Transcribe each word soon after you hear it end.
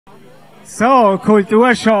So,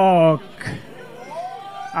 Kulturschock.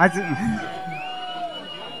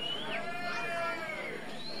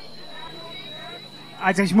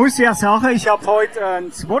 Also ich muss ja sagen, ich habe heute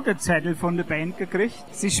einen zweiten Zettel von der Band gekriegt.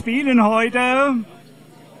 Sie spielen heute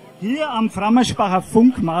hier am Frammersbacher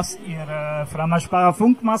Funkmast, ihre Frammersbacher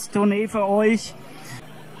Funkmast-Tournee für euch.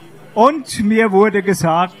 Und mir wurde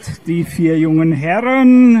gesagt, die 4 jungen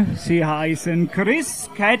Herren, sie heißen Chris,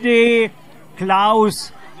 Caddy,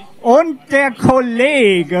 Klaus und der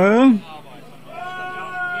Kollege.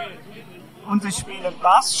 Und sie spielen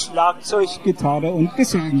Bass, Schlagzeug, Gitarre und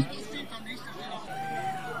Gesang.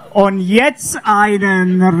 Und jetzt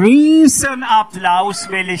einen riesen Applaus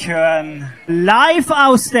will ich hören. Live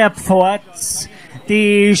aus der Pforz,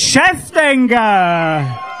 die Chefdenker.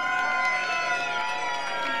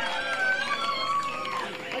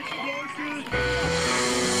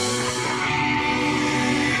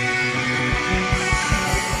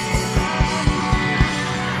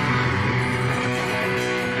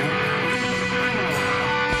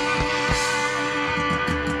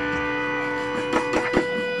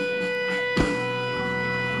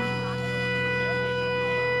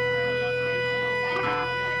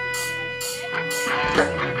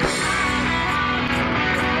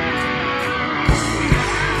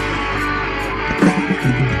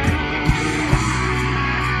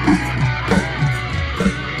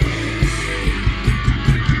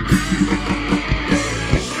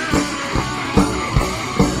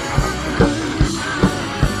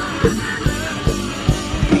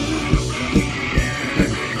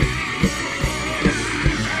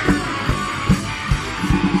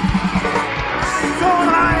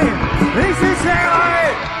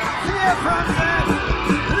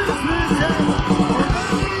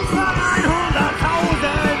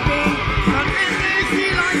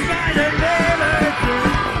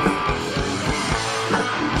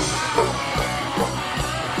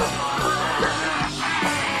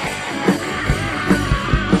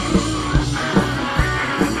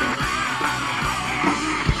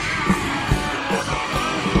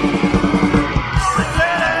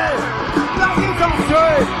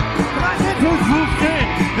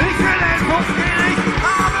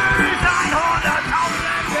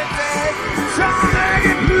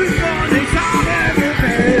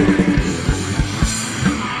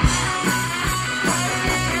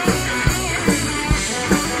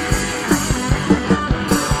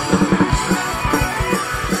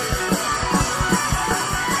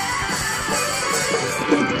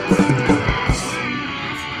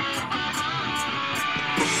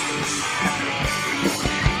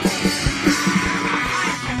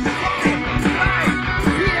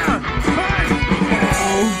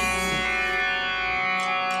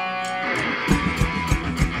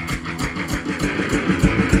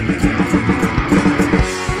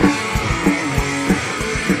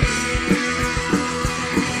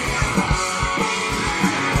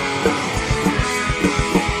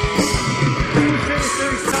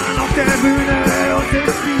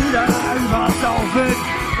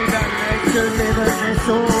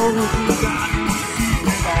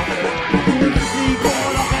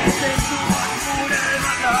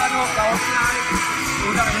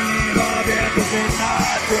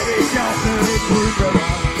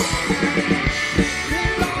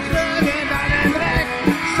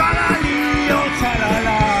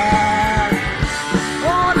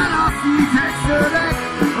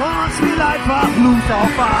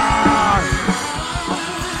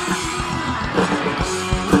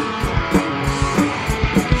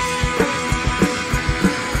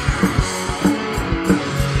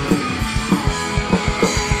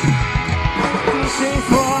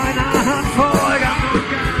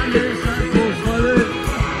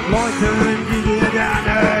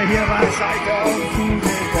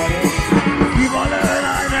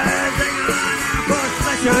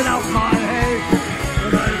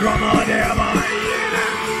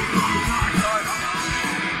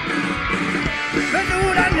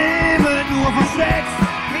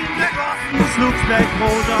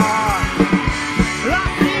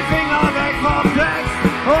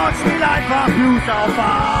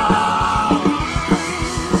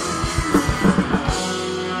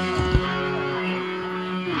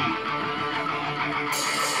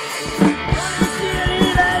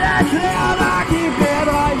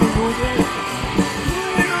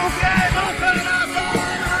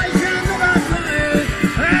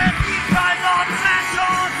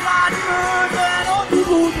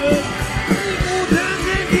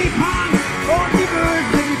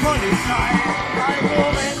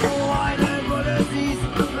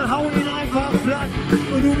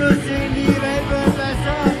 Und du wirst sehen, die Welt wird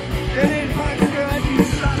besser, denn den Fakt gehört die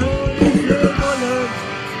Stadt.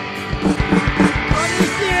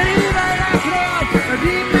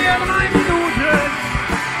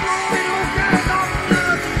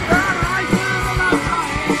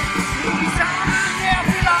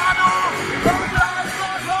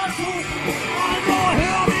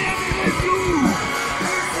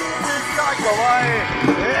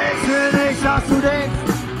 dass du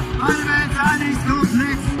denkst, meine Welt sei nicht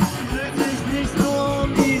komplett. Dreht sich nicht nur um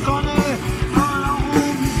die Sonne, sondern auch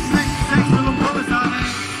um Sex und um Kommissare.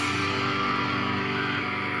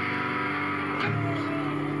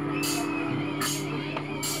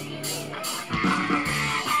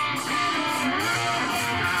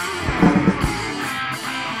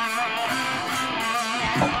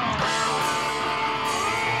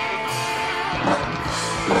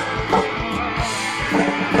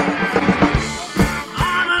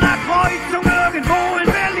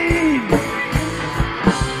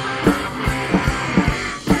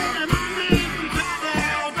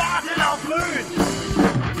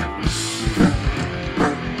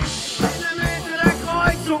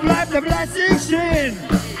 Der bleibt sich stehen.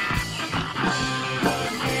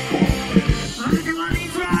 Man kann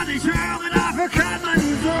ihn zwar nicht hören, dafür kann man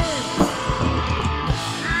ihn sehen.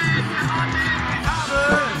 Ich bin an dem Gitarre,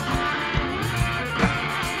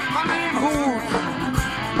 an dem Hut.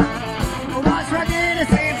 Und manchmal geht es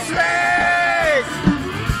ihm schlecht.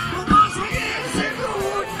 Und manchmal geht es ihm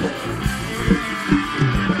gut.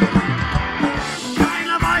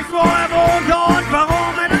 Keiner weiß, wo er wohnt und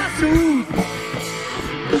warum er das tut.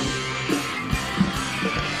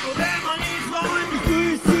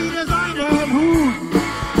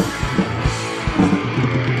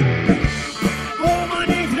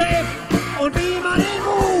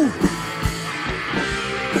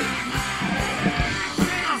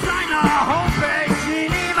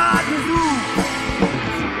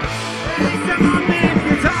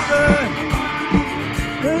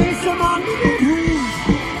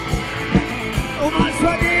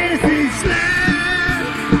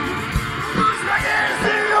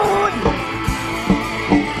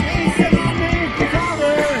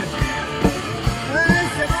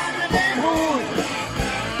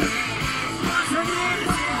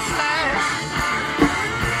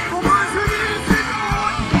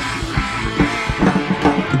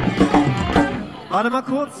 Warte mal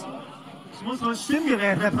kurz, ich muss mein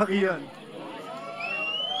Stimmgerät reparieren.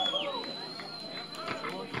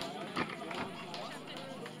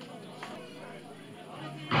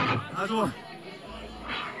 Also,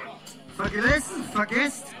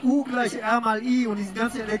 vergesst U gleich R mal I und diesen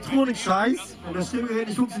ganzen Elektronik-Scheiß und das Stimmgerät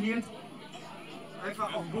nicht funktioniert.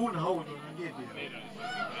 Einfach auf den Boden hauen und dann geht wieder.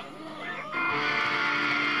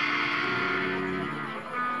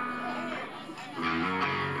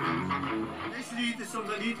 Das Lied ist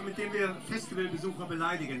unser Lied, mit dem wir Festivalbesucher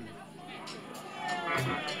beleidigen.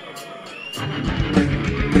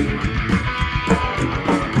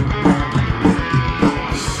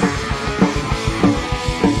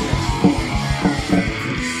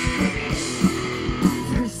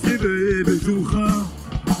 Festivalbesucher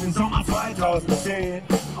im Sommer 2010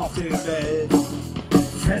 auf der Welt.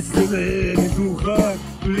 Festivalbesucher,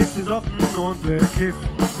 du liebst besoffen und bekifft.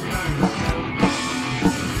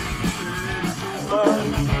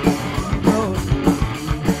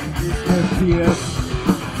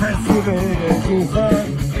 Festivalbesucher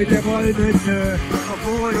mit der Wollmütze,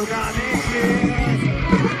 obwohl du gar nicht gehst.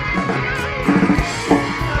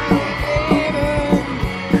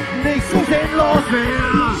 Nicht so sinnlos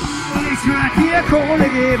mehr, ich werd dir Kohle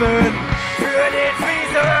geben für den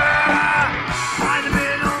Friseur. Einen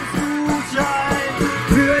Bildungsgutschein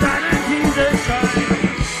für deinen Dieselschein.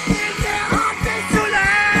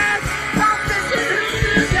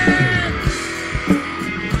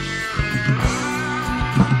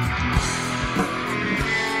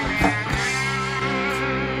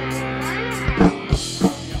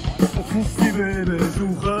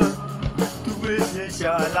 Festivalbesucher, du bist nicht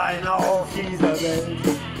allein auf dieser Welt.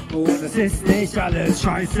 Und es ist nicht alles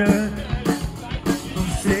scheiße, du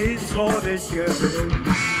stehst vor dich gefällt.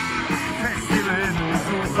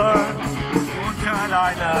 Festivalbesucher, unter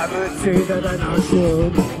deiner Mütze hinter deiner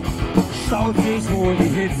Stirn staut sich wohl die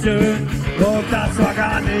Hitze, und das war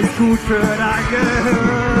gar nicht gut für dein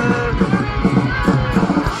Gehirn.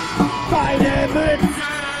 Beide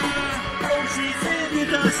Mütze und schießen mit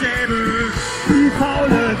der Säbel, die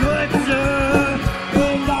faule Grütze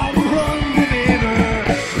in deinem Hirngewebe,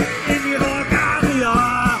 in die Rockaria,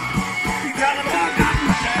 die kleine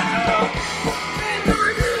Rockabendstätte. Wenn du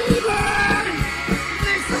Liebe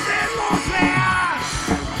nicht so sinnlos wärst.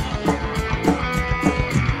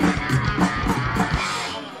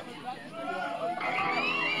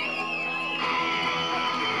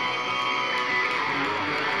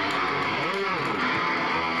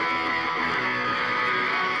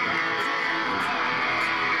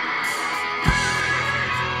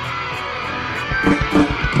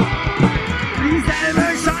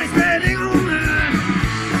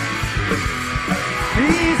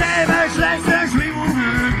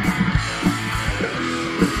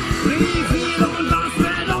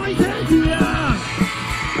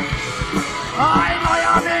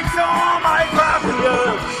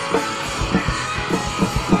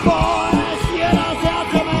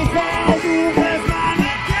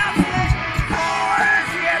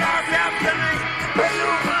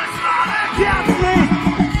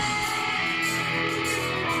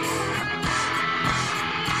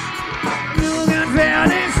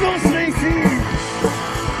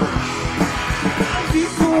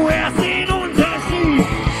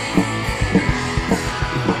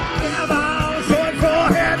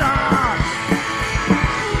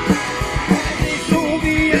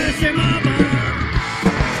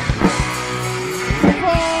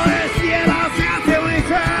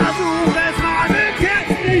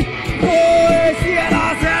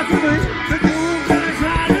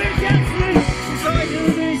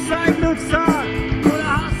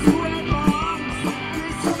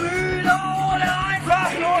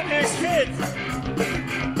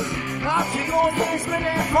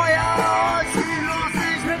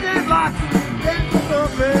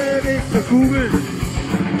 Google.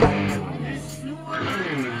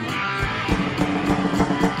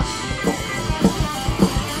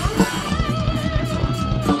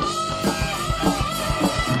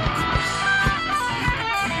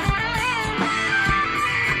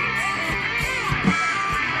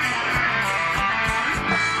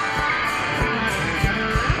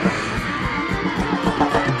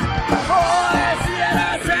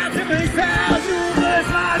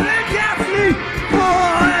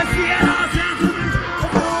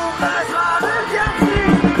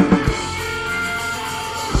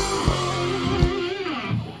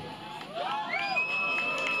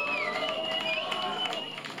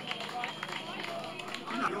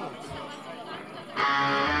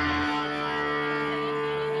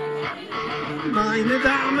 Meine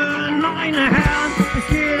Damen, meine Herren, ich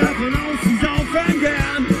gehe davon aus, Sie saufen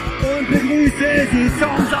gern und begrüße Sie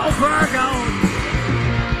zum Saufworkout.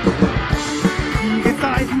 Die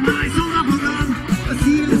Gezeiten heiß und ab und an, das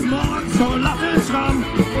Ziel ist morgens schon Lattenschramm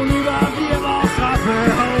und über Bier war straffe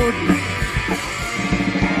Haut.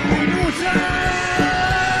 Minute!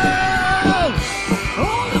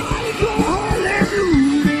 Und Alkohol im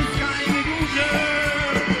Blut ist keine gute.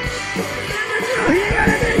 Hier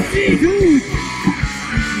ist sie gut.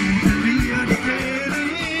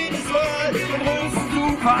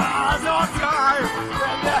 Sozial,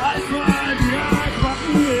 wenn der Hals nur ein Jahr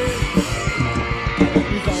quacken will.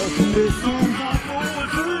 Die saufen bis zum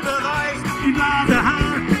Wohlfühlbereich, die Blase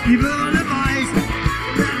hart, die Birne weich,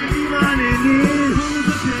 wenn die man in die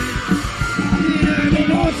Hose fällt. Jede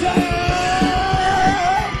Minute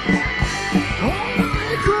und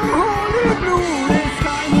Alkohol im Blut ist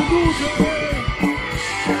keine gute.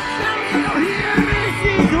 Stell dich doch hier nicht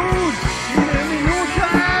die gut, jede Minute.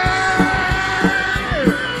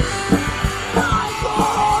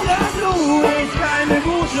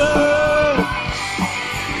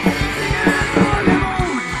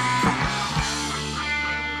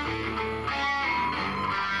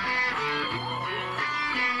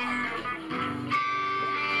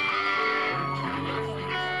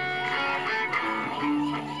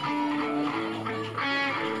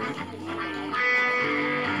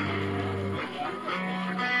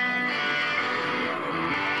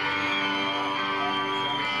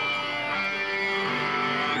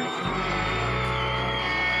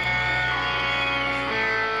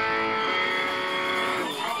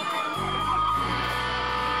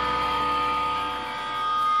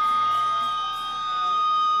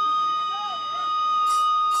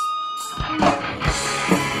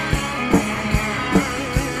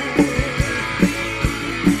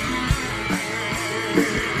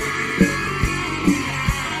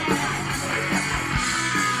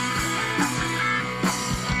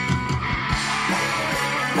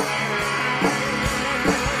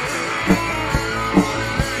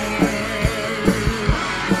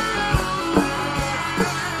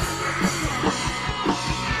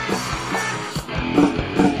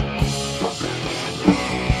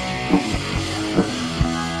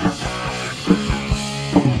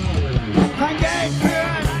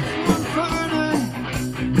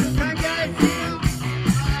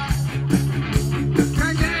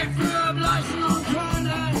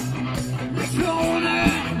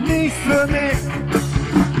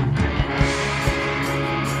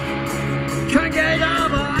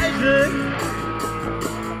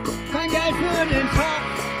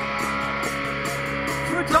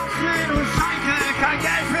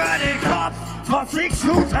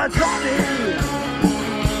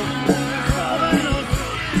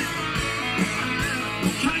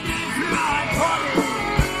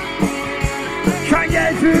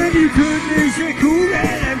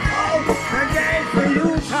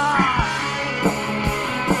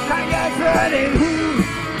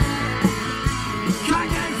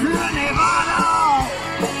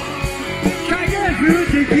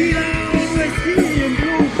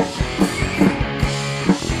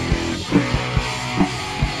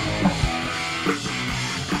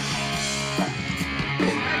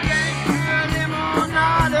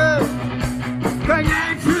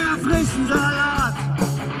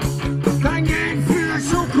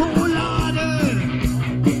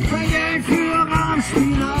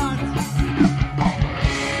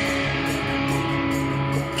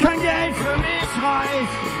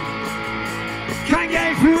 Kein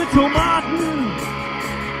Geld für Tomaten,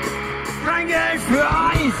 kein Geld für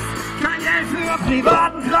Eis, kein Geld für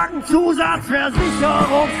privaten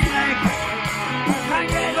Krankenzusatzversicherungszweck, kein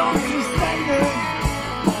Geld um zu spenden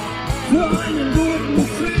für einen guten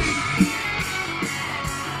Zweck,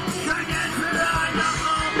 kein Geld für einen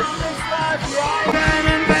Nachraum und nicht mal für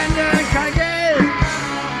eigenen Wände, kein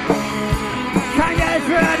Geld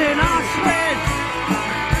für den Arsch.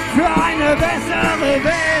 alle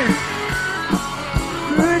Welt.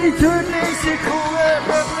 Für die tödliche Kugel,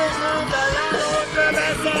 für Frieden und Land und für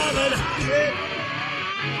bessere Welt.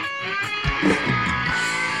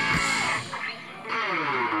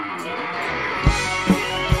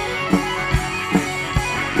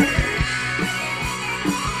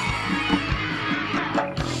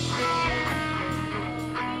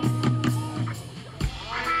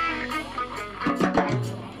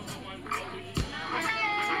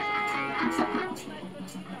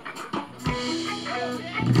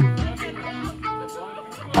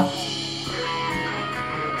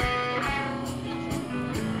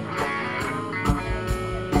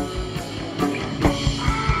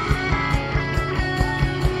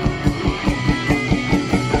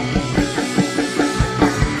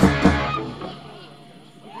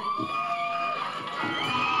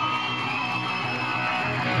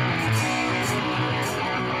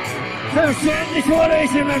 Selbstverständlich wurde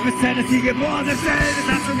ich in Memphis, Tennessee geboren, das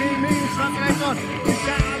hat schon gegen mich, was recht und ich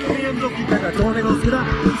habe mir im Luft die Pentatonik ausgedacht.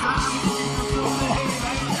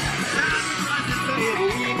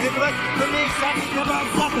 Für mich sag ich aber am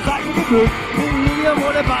Sache, sag ich geglückt. In mir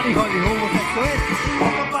wurde Buddy heute homosexuell.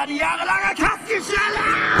 Und war die jahrelanger Kastenstelle.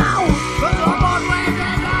 Was war Bord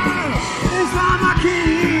ich war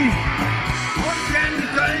Marquis. Und ich kenn die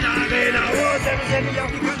Kölner Arena. Und selbstverständlich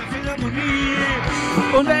auch die Kölner Philharmonie.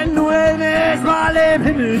 Und wenn du Elvis mal im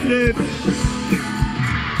Himmel schläfst,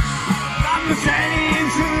 dann bestell ihm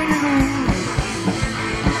schöne Ruhe.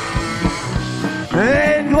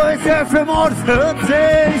 In Größe 45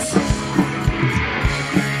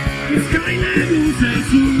 ist keine Muße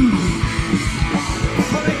zu.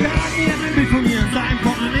 Und ich kann mir ein Bild von mir sein,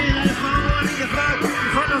 von einer Nähe, Frau, die gefragt, ich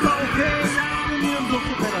fand das auch okay, ich habe mir im Sucht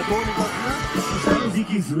die Pädagogen was, ich habe sie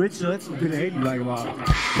Keith Richards und Bill Hayden beigemacht.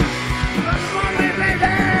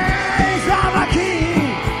 Ich war Marquis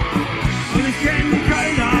und ich kenn die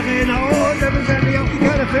Kölner Arena und selbstverständlich auch die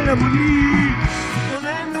Kölner Philharmonie. Und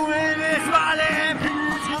wenn du Elvis mal im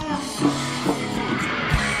Himmel schläfst,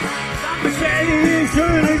 dann bestell ich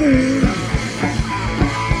schöne Grün.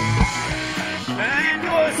 In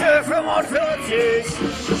Größe 45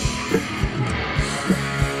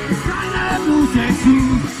 ist keine Musik zu.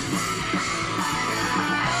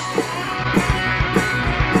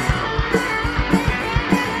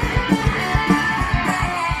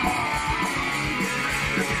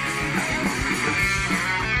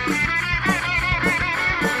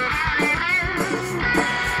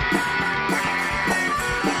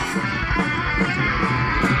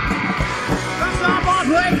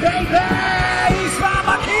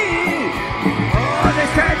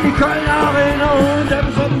 Die Kölner Arena und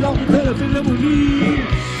selbstverständlich auch die Kölner Philharmonie.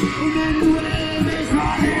 Und wenn du Elvis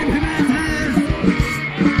mal im Himmel triffst,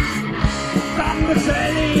 dann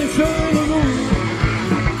bestell ich schöne Ruhe.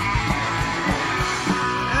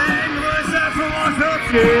 In Größe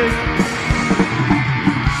 45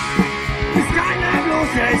 ist keine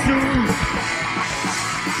bloße Schuh.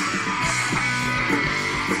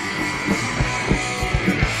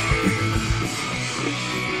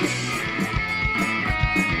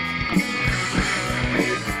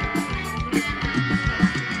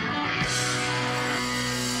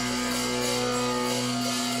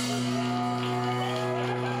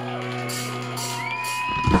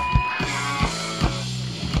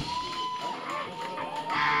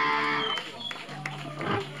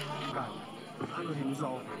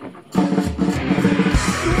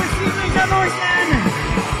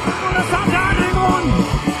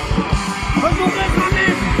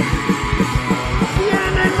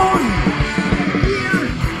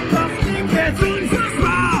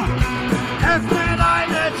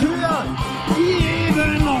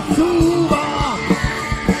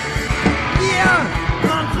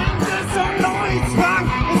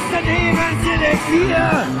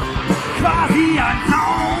 Hier quasi ein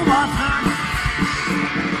Zaubertrank,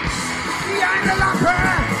 wie eine Lampe,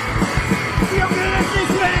 die ungerechtig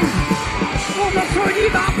blinkt, und dazu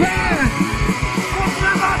die Waffe, und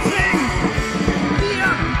Lammer trinkt.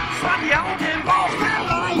 Hier spann die Haut im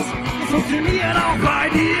Bauchbereich, es funktioniert auch bei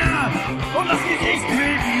dir, und das Gesicht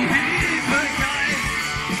will die Hilfekeit.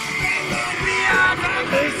 Und mir dann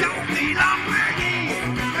ich auf die Lampe gießt,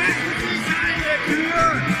 öffnet sich eine Tür.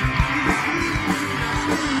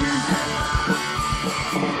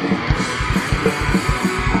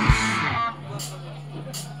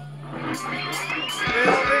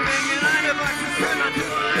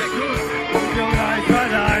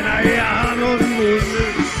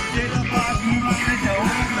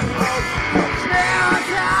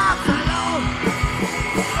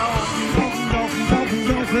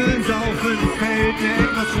 Saufen, fällt mir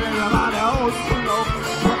etwas schneller geradeaus und auf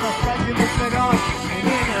das Bike nicht mehr da.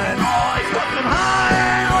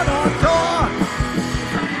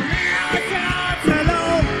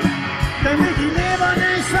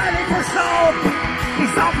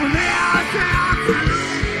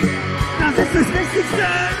 das Wichtigste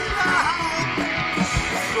überhaupt.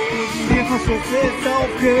 Mir verschluckt ist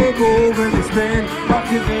aufgebogen, ich bin auf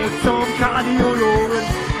dem Weg zum Kardiologen.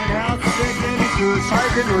 Mein Herz schlägt nicht für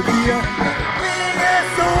Schalke 04. Billiges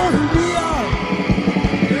Dosenbier.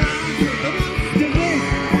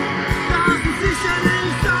 Das ist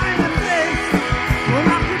sicherlich deine Pflicht. Und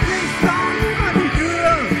mach die Pflicht dann über die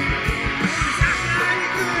Tür.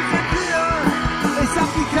 Ich hab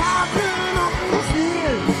die Karte noch im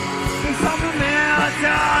Spiel. Ich sammle mehr als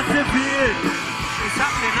der Arzt empfiehlt. Ich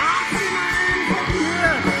hab den Arzt immerhin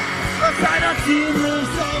probiert. Was leider ziemlich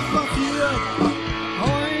oft passiert.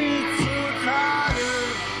 Heutzutage.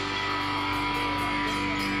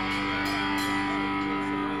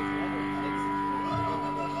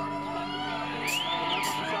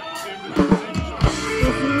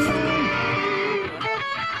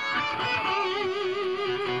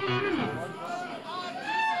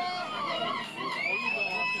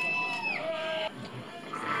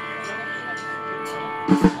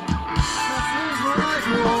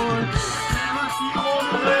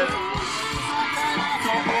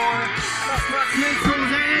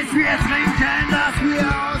 Wir trinken das Bier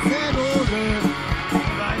aus der Dose,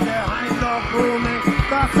 weil der Heimdokument,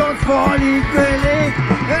 das uns vorliegt, belegt,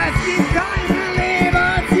 es gibt keine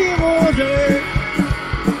Leberzirrhose.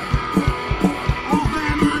 Auch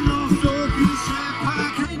wenn man noch so viel Schlepper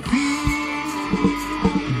kennt wie.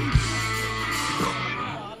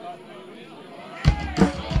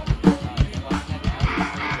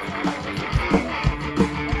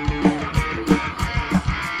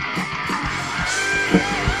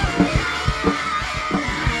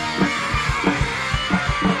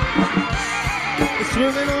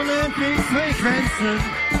 Schwimmen unendlich Frequenzen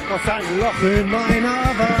aus einem Loch in meiner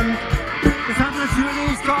Wand. Das hat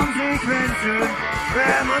natürlich Konsequenzen,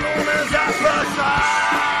 wenn man ohne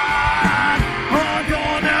Sachverstand und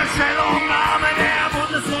ohne Stellungnahme der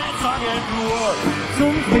Bundesnetzagentur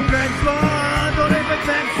zum Frequenzband und den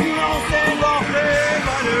Frequenzen aus dem Loch in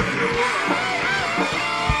meine Flur.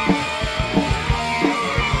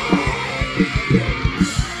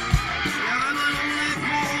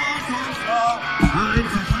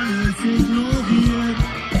 Einfach alles ignoriert.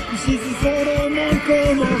 Ich schieße Sodom und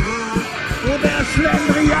Gomorra und der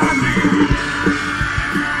Schlendrian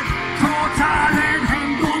total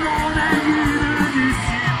enthemmt und ohne jede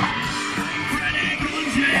Disziplin. Völlig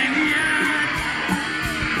ungeniert.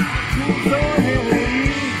 So Heroin.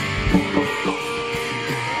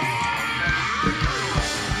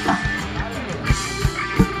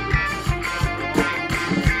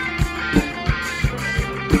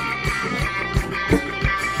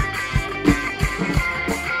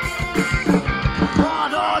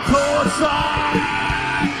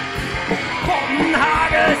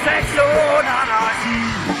 Bombenhagel, Sex und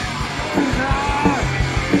Anarchie.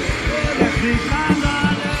 Der Krieg an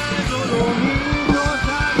alle Sodomie,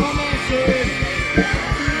 total homosexuell.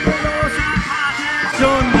 Liebeloser Partner,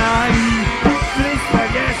 schon naiv, Pflicht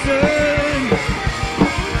vergessen,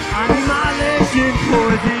 animalisch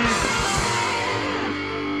impulsiv.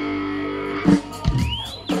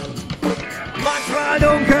 Manchmal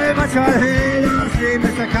dunkel, manchmal hell, das Leben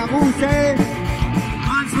ist ein Karussell.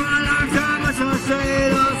 Manchmal langsam, manchmal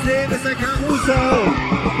schnell, das Leben ist ein Karussell.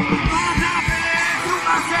 Manchmal willst du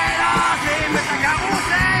Marcel, das Leben ist ein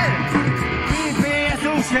Karussell. Wie viel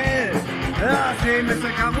so schnell, das Leben ist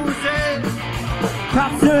ein Karussell.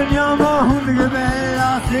 Katzen, Jammer, Hundegebell,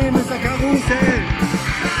 das Leben ist ein Karussell.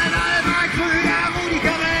 Albert Krüger, Rudi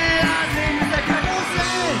Carell, das Leben ist ein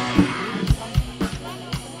Karussell.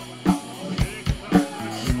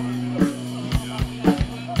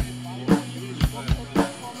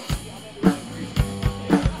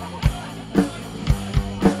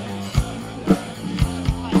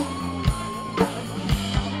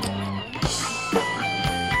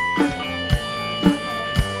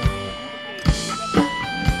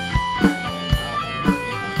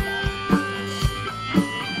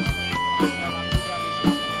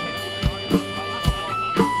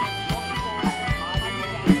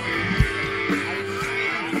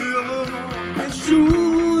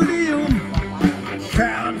 Studium,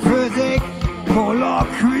 Kernphysik,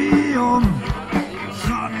 Kolloquium,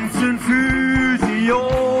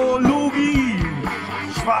 Pflanzenphysiologie,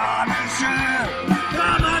 spanische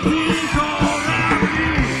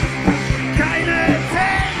Grammatikografie, keine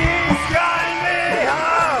Tennis, kein BH,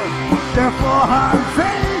 der Vorhang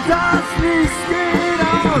fällt, das Licht geht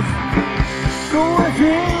aus, so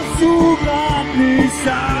wirst du grad nicht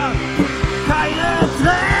da, keine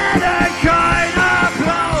Tränen, kein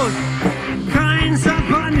Applaus, kein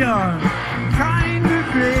Champagner, kein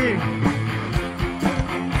Buffet,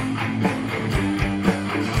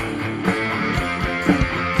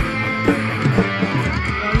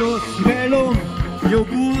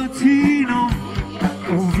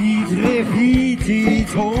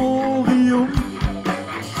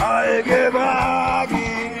 Algebra,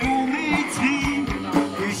 Geometrie,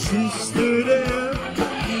 Geschichte der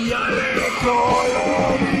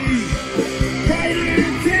Dialektologie. Keine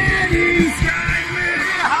Tennis, kein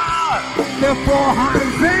BH, der Vorhang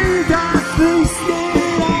fällt, das Licht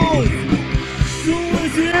geht aus. So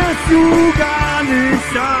wirst du gar nicht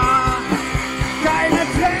da. Keine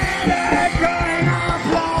Träne, kein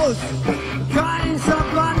Applaus, kein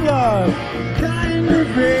Champagner, kein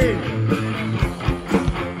Buffet.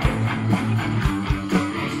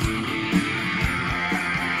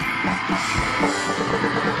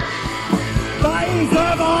 Weise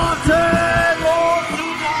Worte, große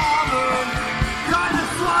Namen, keine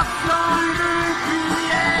Swap-Kleine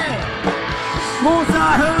Bier.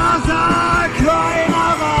 Großer Hörsaal, kleiner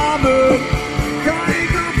Rahmen, kein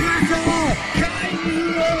Kompressor, kein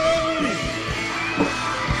Müll.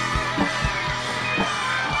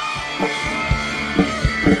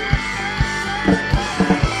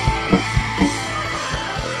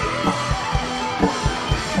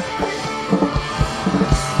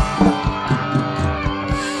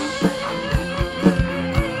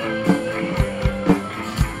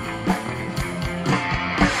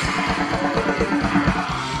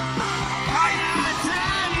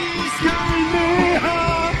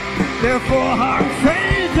 Der Vorhang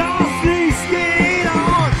fällt, das Licht geht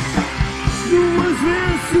aus. Du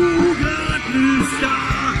wirst du grad nicht da.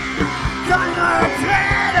 Keine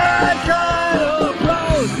Träne, kein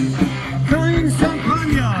Applaus, kein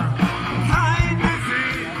Champagner, kein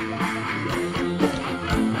Buffet.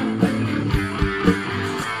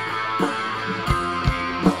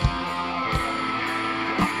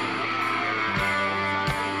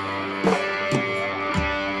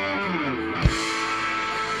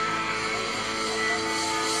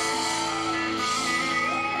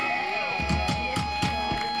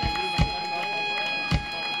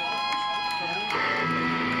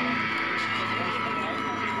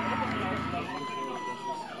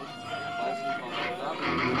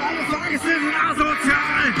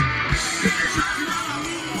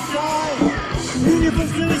 Linie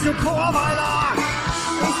 50 und Chorweiler.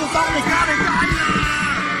 Ich muss auch nicht gerade geiler.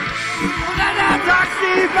 Und dann der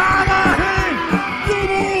Taxifahrer hin. Du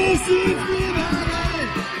bist die Fliegerin.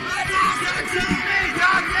 Das sagst du nicht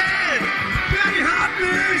erzählt. Wir haben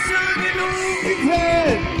mich schon genug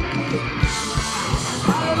gequält.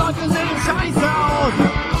 Alle Leute sehen scheiße aus.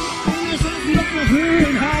 Wir schießen noch nach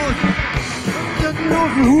Höhenhaus. Das ist nur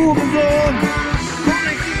für Hurensohn.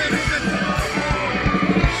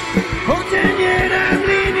 Und in jedem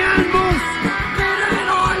Linienbus werden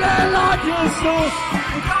alle Leute Schluss.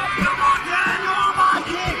 Und auf der Mutter nur mal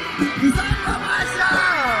Kick, die sind Verbrecher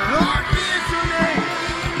und wir zu nicht.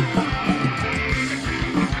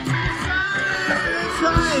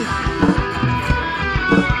 Scheiß.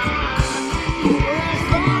 Ich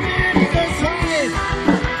war mir diese Scheiß.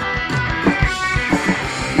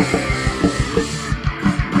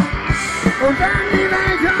 Und dann die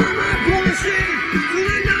Welt am Abbrüchen.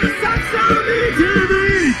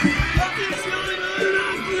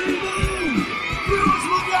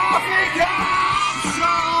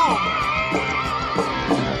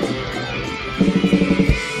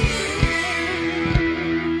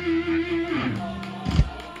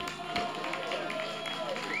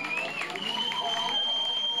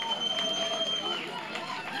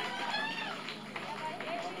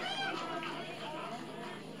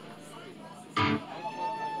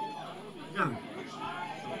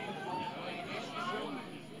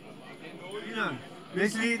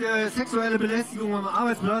 Welches Lied sexuelle Belästigung am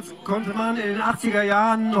Arbeitsplatz konnte man in den 80er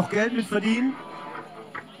Jahren noch Geld mit verdienen?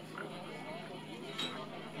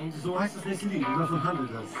 Und so heißt das nächste Lied, und davon handelt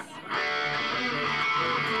das.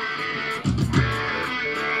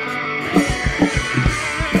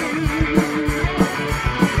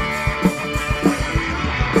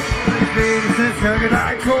 Wenigstens höre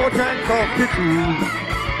ein Totenkopf zu.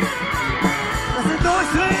 Das sind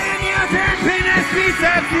durchtrainierte Penis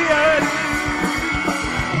bizepsiert.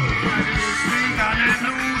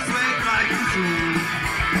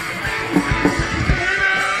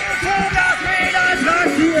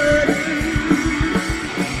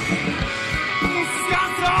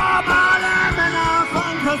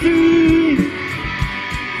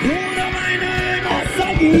 Oder meine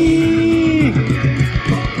Nostalgie.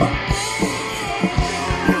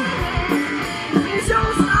 Ich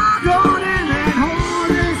aus Argon in den Horn,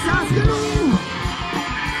 ist das genug?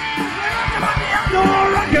 Nur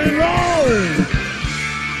Rock'n'Roll.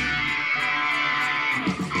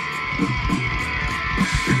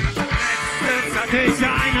 Letztens hatte ich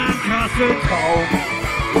einen krassen Traum.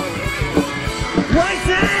 Weiß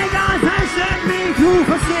nicht, das ist mich zu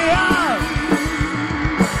verstehen.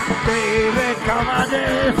 David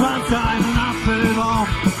Kamadel von seinem Apfelbaum.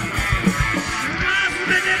 Rasen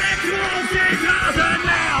mit Elektro auf den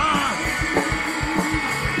Rasenmäher.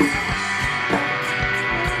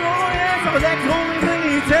 Neues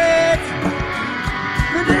Elektromobilität.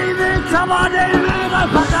 Mit David Kamadel will der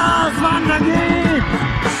Vater wandern geht.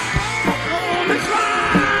 Ohne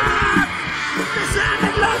Schwarz. Bis er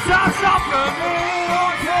mit Löcher stoppen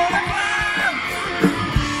und vor dem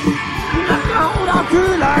oder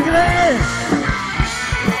kühler Grill.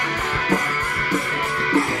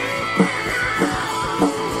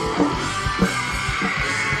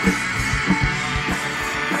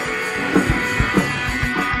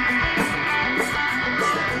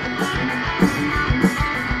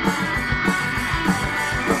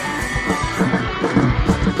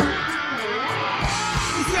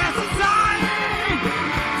 Ich esse Zeit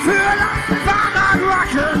für Landfahrer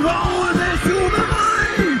Rock'n'Roll. Bist du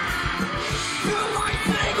bereit?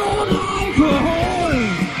 Alkohol!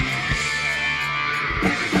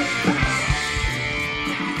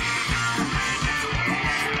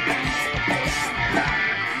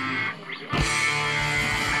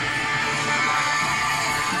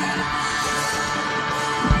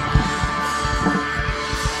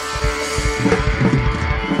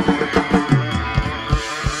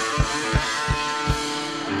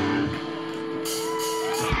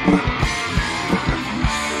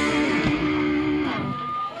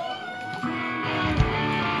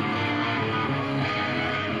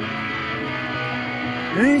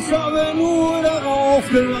 Ich habe nur darauf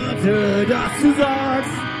gewartet, dass du sagst,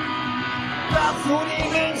 dass du die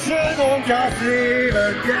Menschen und das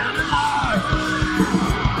Leben gerne magst.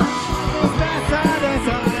 Es ist besser,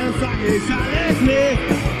 deshalb sag ich alles nicht.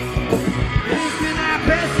 Ich bin der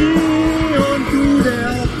Pessi und du der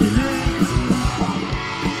Optimist.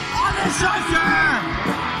 Alles Scheiße!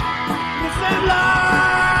 Mit dem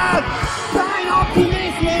Land! Dein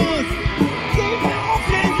Optimismus! Geht mir auf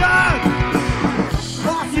den Sack!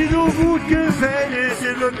 Was dir so gut gefällt, ist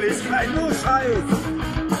in Wirklichkeit nur Scheiß.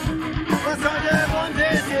 Was heute bunt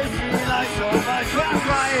ist, ist vielleicht schon mal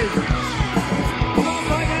schwarz-weiß. Was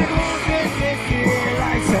heute groß ist, ist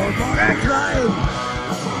vielleicht schon morgen klein.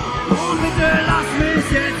 Und bitte lass mich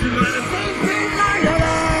jetzt in meinem Prinzip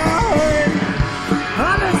allein.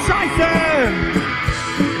 Alles Scheiße!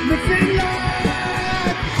 Mit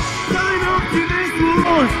Finnland! Dein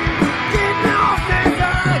Optimismus geht mir auf den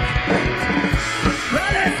Sack!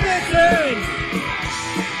 Alles mitteln!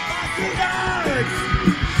 Was du sagst!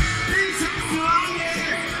 Ich hasse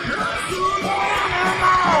alles, was du gerne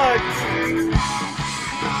magst!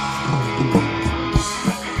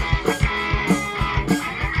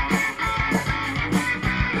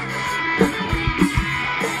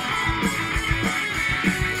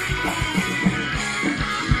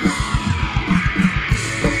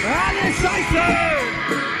 Alles Scheiße!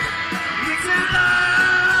 Mit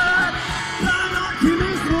Finnland! Dein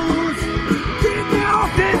Optimismus geht mir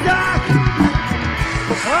auf den Sack!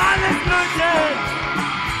 Alles Blödsinn!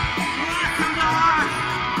 Was du magst!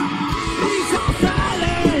 Ich hasse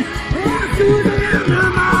alles, was du gerne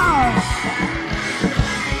magst!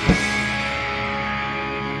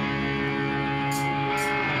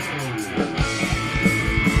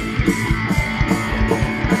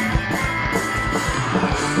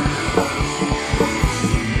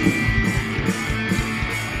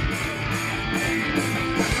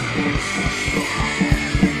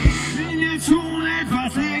 Bin jetzt schon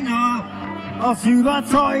etwas länger aus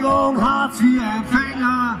Überzeugung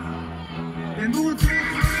Hartz-IV-Empfänger. Wenn du jetzt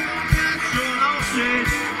schon aufsteht,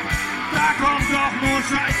 da kommt doch nur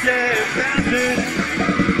Scheiße im Fernsehen.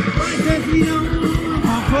 Heute ist wieder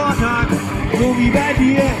am Vortag, so wie bei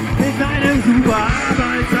dir, mit einem super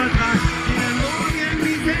Arbeitsvertrag. Der morgen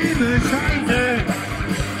dieselbe Scheiße,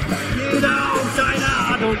 jeder auf seine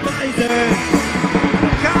Art und Weise.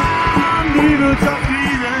 Kam die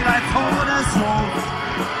Wirtschaftskrise als Todesstoß.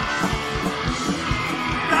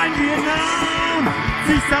 Dein Vietnam,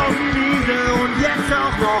 60.000 Miese und jetzt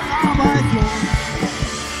auch noch arbeitslos.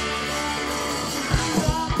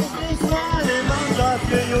 Das ist nicht mal im Ansatz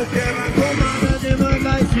gejuckt, der Bankomat wird immer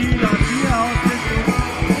gleich viel aus dir ausgesucht.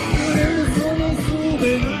 Du nimmst so nicht zu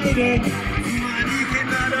beneiden, zumal die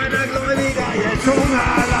Kinder deiner Gläubiger jetzt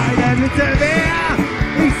Hunger leiden. Bitte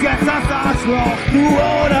wer ist jetzt das Arschloch, du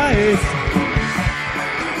oder ich?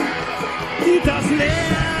 Die Taschen leer,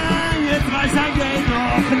 jetzt reicht dein Geld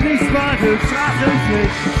noch, nicht mal für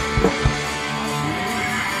Straßenpflicht.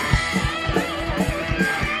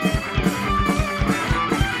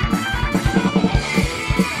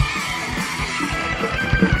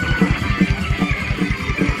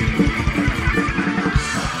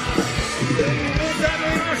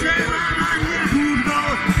 Schnell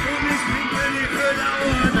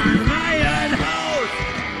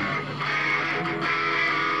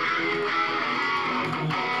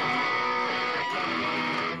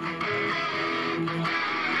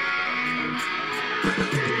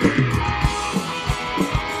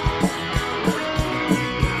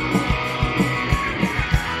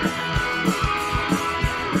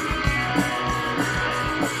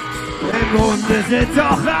Und wir sind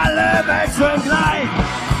doch alle Menschen gleich.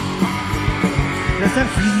 Deshalb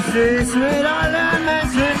fließt es mit allen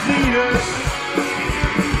Menschen Friede.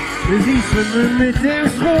 Sie schwimmen mit dem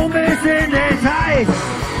Strom bis in den Teich.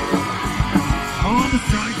 Und es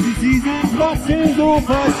zeigt sich, sie sind trotzdem so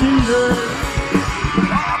verschieden.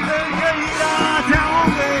 Ob jeder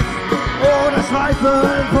Terrorist oder Schweife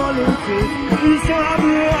Politik. Ich habe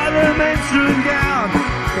alle Menschen gern,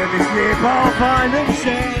 denn ich lebe auf einem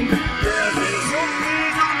Stern, der sich um die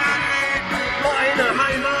Sonne dreht. Meine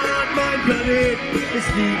Heimat, mein Planet, es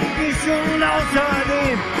liegt mich schon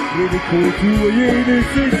außerdem. Jede Kultur, jedes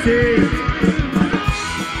System.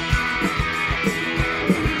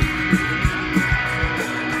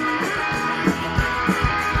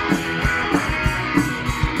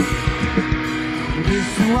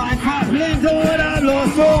 Bist du einfach blind oder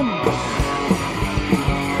bloß dumm?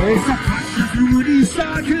 Ich sag Quatsch, dass nur die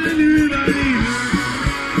Starken überleben.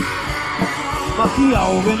 Mach die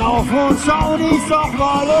Augen auf und schau dich doch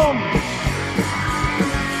mal um.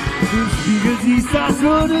 Du Spiegel siehst, das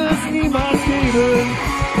würde es niemals geben.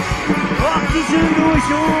 Ob zwischendurch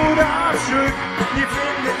oder am Stück, hier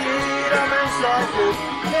findet jeder Mensch sein Glück.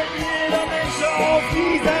 Denn jeder Mensch auf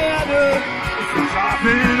dieser Erde ist ein Schaf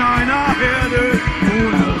in einer Herde.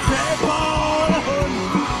 Ohne Schäfer oder Hund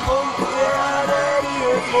und die Erde, die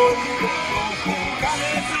ist rund. Kann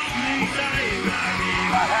es doch nicht sein, mein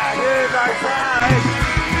lieber Herr, gesagt sein.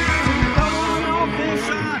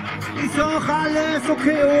 Ist doch alles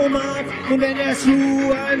okay, Oma. Und wenn der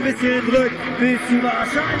Schuh ein bisschen drückt, bist du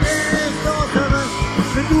wahrscheinlich losere.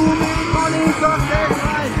 Wenn du mit Molly Gottes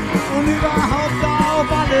reist und überhaupt auf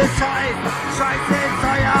alles scheißt. Scheiß ins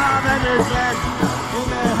Feuer, wenn es rennt. Und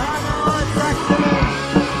der Hammer sagt du nicht.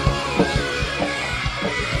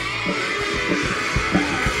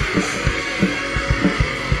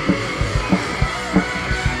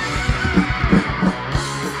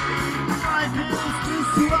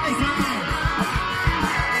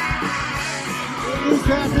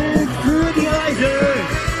 Fertig für die Reise.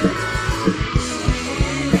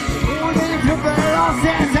 Und den Kuppel aus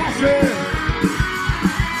der Tasche.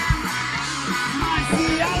 Schmeiß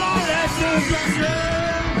die allerletzte Flasche.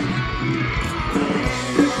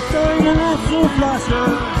 Deine letzte Flasche.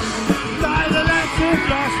 Deine letzte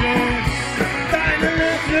Flasche. Deine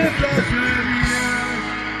letzte Flasche.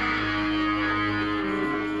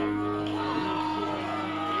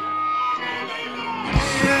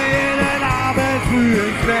 Früh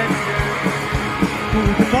ins Bett.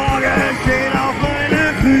 Guten Morgen steht auf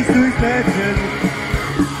meinem Frühstücksbettchen.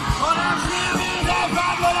 Und am Schnee auf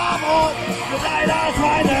Abend am Brot. Leider ist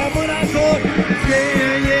meine Mutter tot. Ich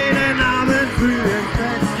gehe jeden Abend früh ins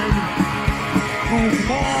Bettchen. Guten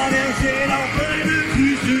Morgen steht auf meinem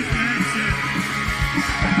Frühstücksbettchen.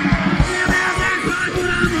 Mir wäre selbst mein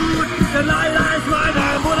Mutter Mut. Denn leider ist meine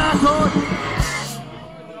Mutter tot.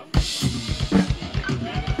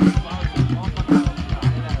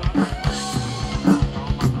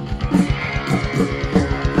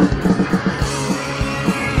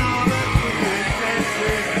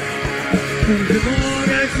 Guten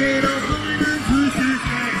Morgen steht auf meinem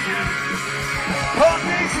Frühstücksbettchen. Und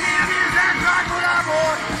ich mir selbst mein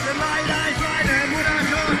Mutterbrot, denn leider ist meine Mutter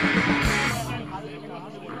tot.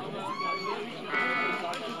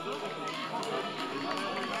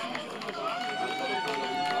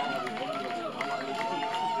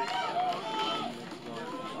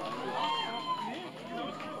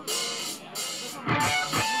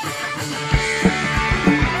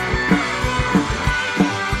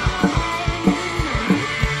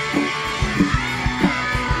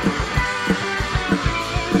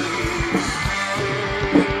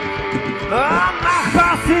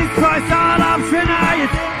 Am Finner,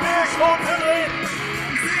 jetzt sind wir schon verdreht.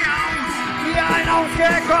 Ich sehe aus wie ein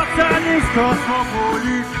ausgekochter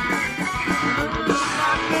Nicht-Kosmopolit. Ich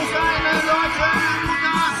bin eine deutsche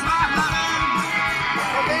Muttersprachlerin.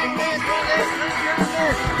 Und ich bin politisch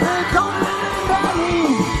willkommen in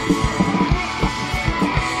Berlin.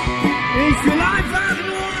 Ich will einfach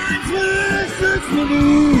nur ein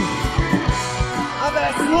Frühstücksmenü. Am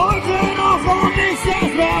besten heute noch und nicht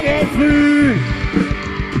erst morgen früh.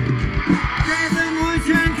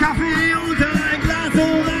 Kaffee und ein Glas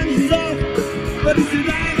Orangensaft. Was ist denn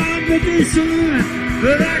daran bitte schön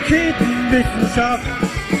für Raketenwissenschaft?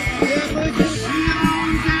 Der Brötchenschierer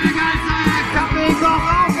und der geilste Kaffeekoch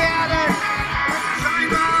auf Erden. Und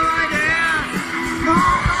scheinbar bei der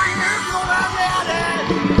noch eine Bruder werden.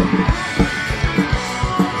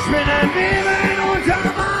 Spinnenweben unterm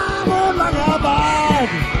Arm und langer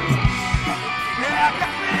Bart. Der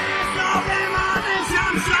Kaffee ist noch immer nicht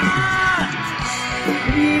am Start.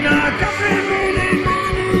 Wiener Kaffee mit den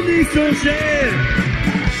Mann nicht bist so schnell.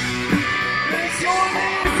 Ich hol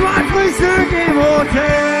mir 2 Frühstück im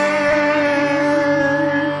Hotel.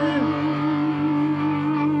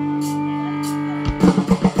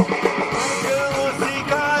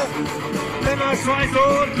 Schweiß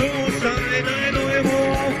und Klostein, 1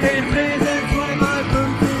 Euro auf den Tresen,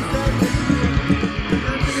 2x50 Cent.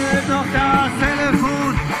 Dann klingelt noch das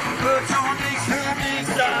Telefon, wird schon, ich hör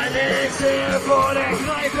nichts, alle stehe vor der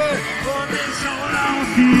Kneipe und ich schaue auf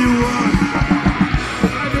die Uhr.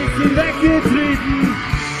 Ein bisschen weggetreten,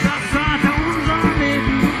 das Vater unser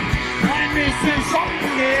Leben, ein bisschen shoppen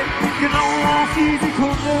gehen, genau auf die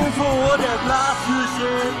Sekunde vor der Glastür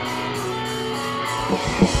stehen.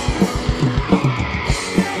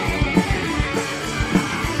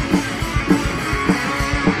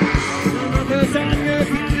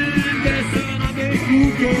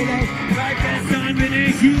 Gut gelebt. Seit gestern bin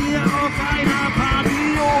ich hier auf einer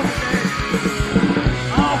Party ohne Licht.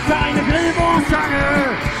 Auch keine Grillwurststange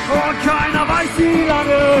und keiner weiß wie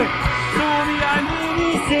lange. So wie ein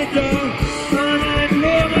Mini-Sitter an einem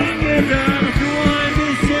leeren Gitter. Nur ein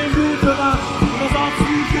bisschen Blut gemacht und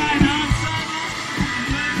ansonsten kein Anschein.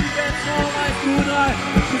 Wenn du jetzt nur weißt, du drei,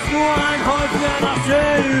 ist nur ein Häufchen nach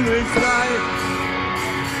der Übelkeit.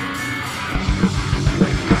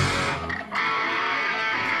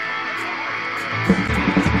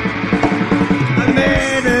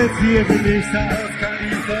 Hier bin ich aus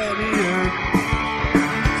Kalifornien.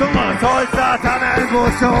 Sommerholster,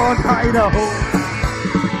 Tannenbusch und Idaho.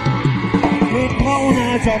 Mit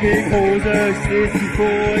brauner Jogginghose stehst du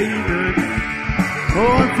vor ihnen.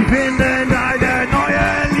 Und sie finden deine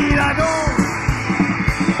neuen Lieder gut.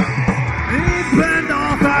 Ich bin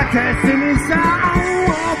doch vergessen nicht da,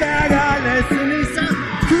 Auerberger lässt du nicht da,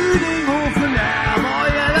 Kühlinghofen, der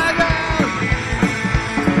neue Lager.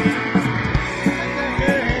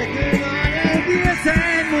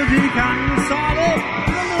 Musik an Schale,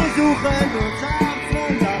 wir suchen uns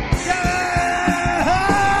aufeinander.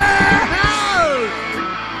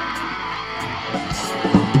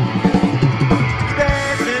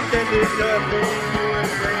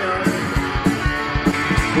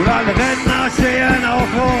 Und alle Rentner stehen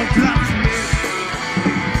auf und klatschen.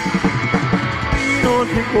 Und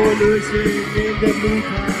die Colognesome in der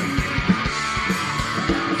Bluthahn.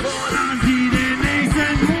 Fordern sie den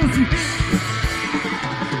nächsten großen Hit.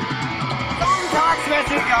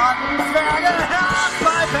 Sonntagswette, Gartenzwerge,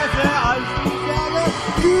 Herzballfeste, Altenberge,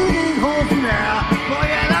 Kühlinghofen, der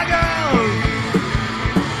Feuerler Girl.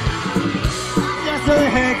 Jesse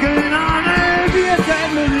häkeln alle, wir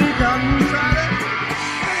sind Musik an Schale.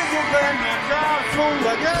 Wir suchen mit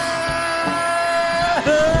Herzhunger,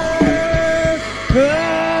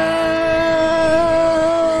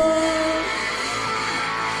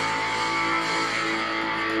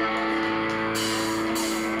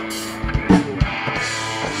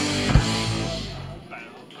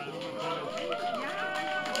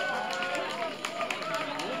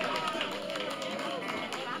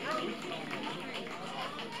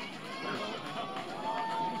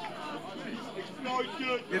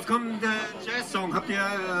 Jetzt kommt der Jazz-Song. Habt ihr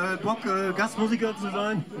Bock, Gastmusiker zu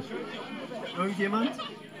sein? Irgendjemand?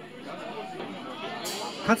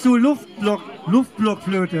 Kannst du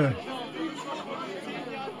Luftblockflöte?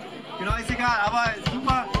 Genau, ist egal, aber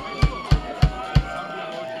super.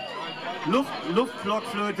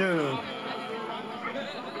 Luftblockflöte.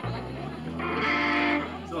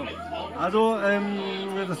 So, also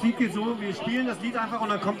das Lied geht so, wir spielen das Lied einfach und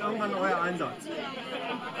dann kommt irgendwann euer Einsatz.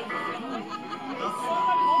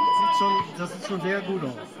 Das sieht schon sehr gut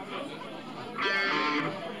aus.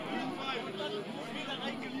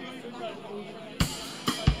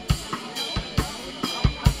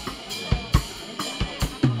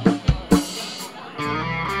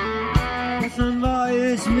 Gestern war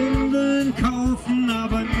ich Windeln kaufen,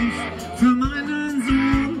 aber nicht für meinen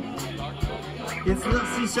Sohn. Jetzt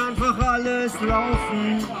lass ich einfach alles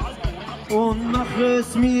laufen und mach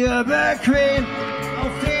es mir bequem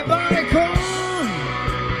auf dem Balkon.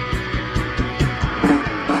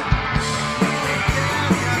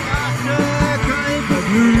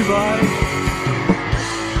 Glühwein.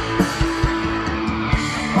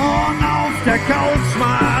 Und auf der Couch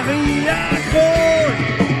Maria Kron.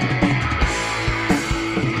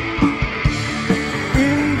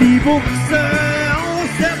 In die Buchse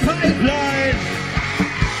aus der Pipeline.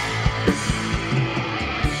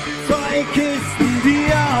 2 Kisten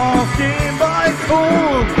Bier auf dem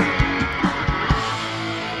Balkon.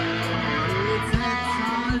 Jetzt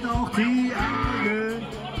zahlt auch die Arge.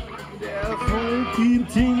 Der Volk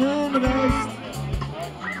gibt ihnen recht.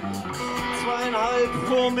 2,5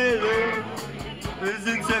 Promille Wir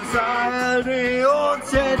sind selbst ARD und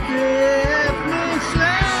ZDF nicht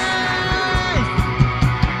schlecht.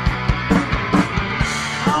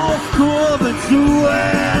 Auf Kurve zu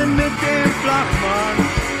mit dem Flachmann.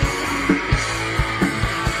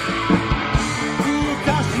 Die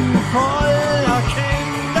Taschen voller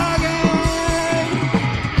Kindergeld.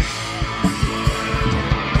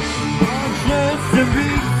 Und schnellste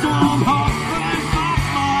Weg zum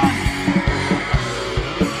Hoffenfachmann.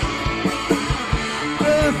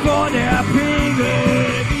 Bevor der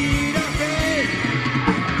Pegel wieder fällt.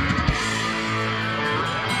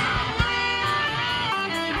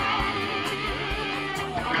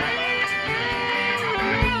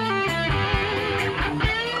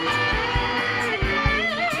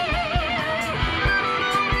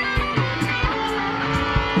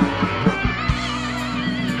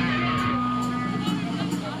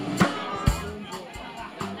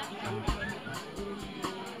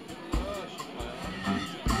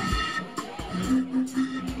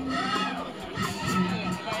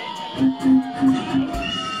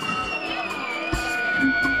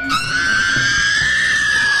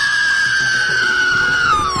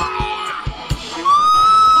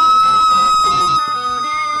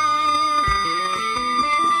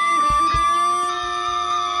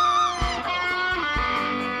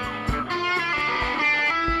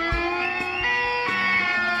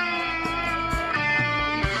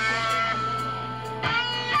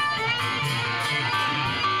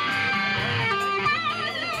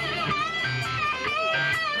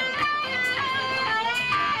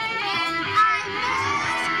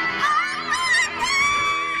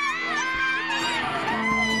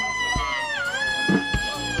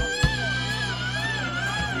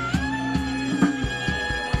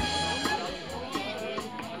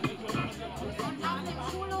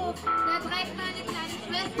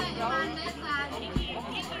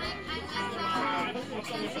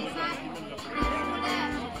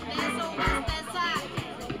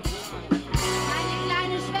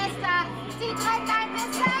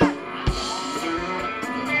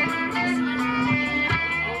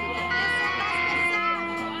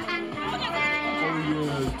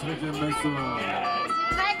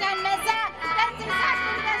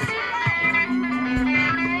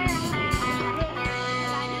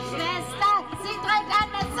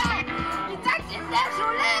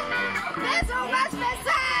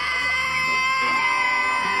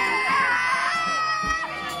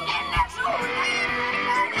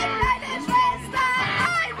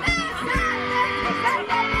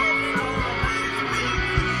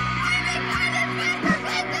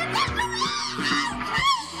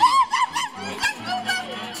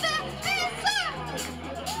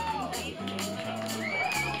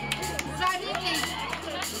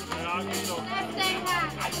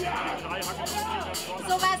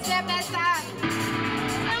 Sowas wäre besser.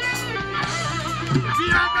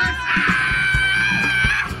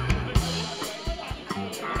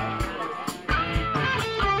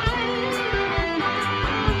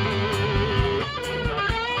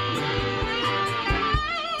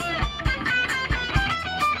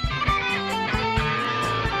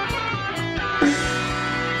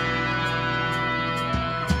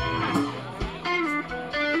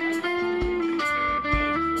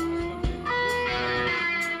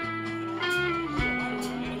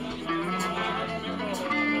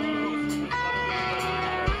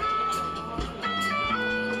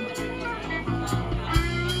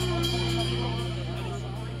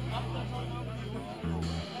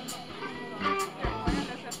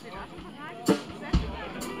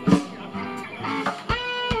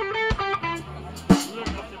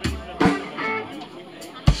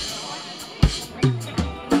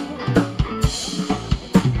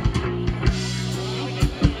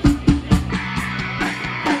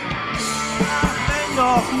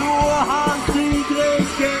 Doch nur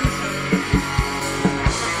Handsiegrichten.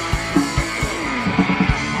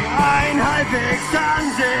 Ein halbwegs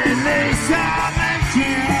ansehnlicher Mensch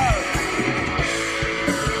hier.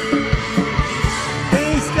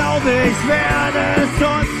 Ich glaube, ich werde es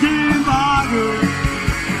trotzdem wagen.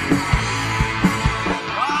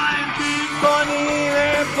 Ein Kind von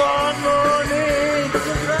ihm von Monik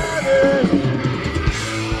zu werden.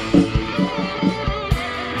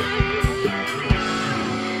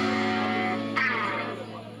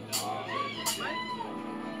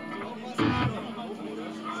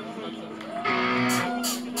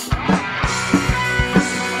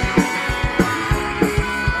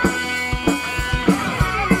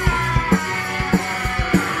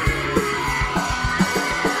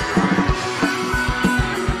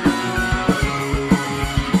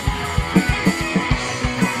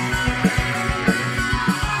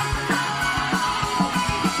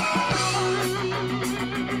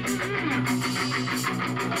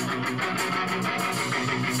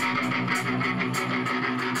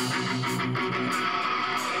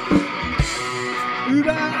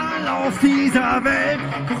 auf dieser Welt,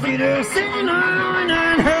 für jede Szene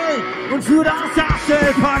einen Held. Und für das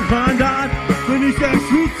erste Punkmandat bin ich der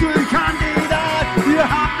Spitzenkandidat. Ihr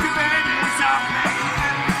habt gewählt, ich hab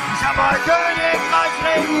regiert. Ich hab euer Königreich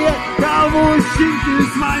regiert. Da wo es stinkt,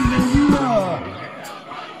 ist mein Revier.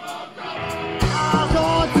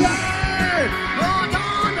 Asozial und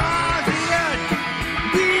engagiert,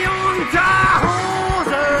 die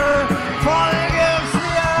Unterhose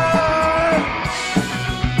vollgeschmiert.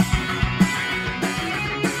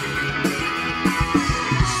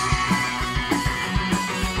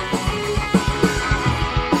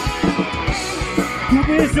 Du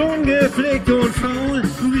bist ungepflegt und faul,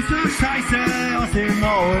 du bist so Scheiße aus dem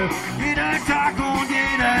Maul. Jeden Tag und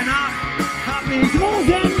jede Nacht hab ich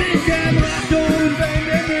Rosen mitgebracht und wenn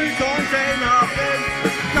der Müllcontainer brennt,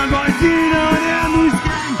 dann weiß jeder, der mich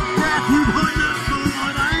kennt, der tut heute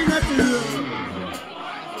vor deiner Tür.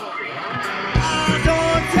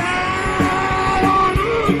 Asozial und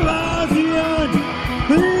unrasiert,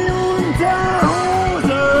 die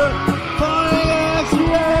Unterhose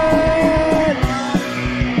vollgeschmiert.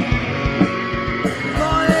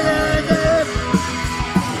 Vollgedippt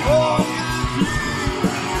und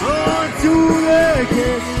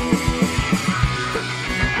zugekippt.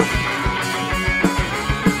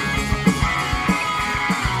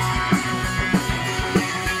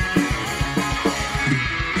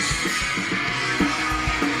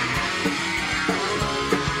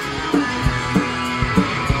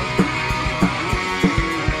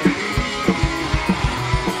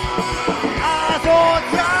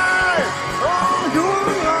 Asozial und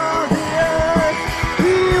unrasiert,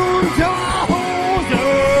 die Unterhose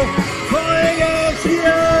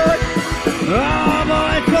vollgeschmiert,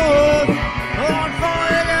 arbeitslos und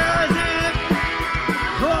vollgesippt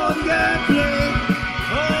und gepflegt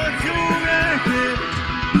und zugekippt.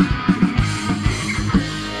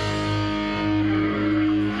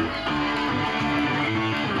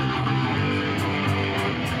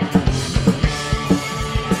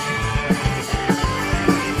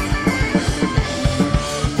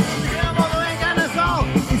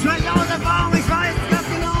 Ich weiß aus Erfahrung, ich weiß ganz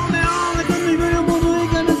genau, wer arbeitet und ich bin irgendwo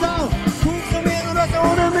so eine Sau. Funktioniert oder so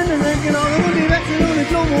ohne Mindestens genau, und die wechseln ohne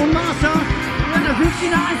Klumpe und Master. Wenn der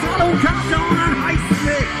 15 Einzahl und Karte und dann heißt es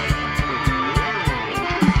nicht.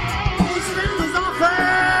 Ich bin besoffen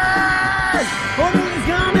und es ist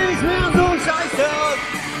gar nicht mehr so scheiße.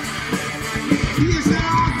 Hier steht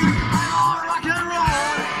aus,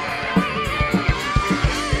 Rock'n'Roll.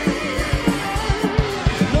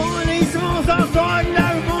 Und ich muss auf Zeugen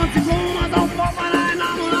der Geburt zu kommen, als auf Bob an einen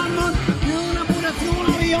Arm und an Mund. In einer Mutation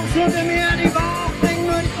habe ich auch schon mir die Bauch bringen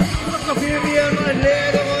müssen. Was noch viel wie mein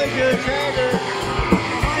Leergeräusche Schädel.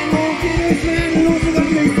 Ein Mund, die nicht werden, nur sogar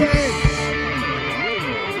mich selbst.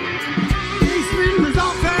 Ich bin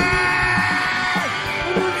besoffen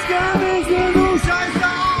und es gar nicht mehr so scheiße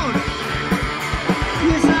aus.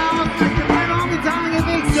 Hier schaut aus, als der Weiber auf die Tage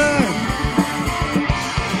gewichst.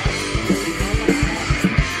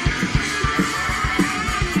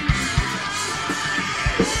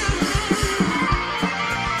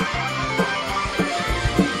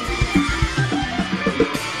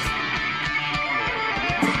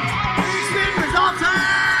 Ich bin besoffen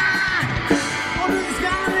und es ist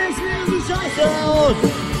gar nicht mehr so scheiße aus.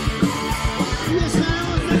 Hier schnell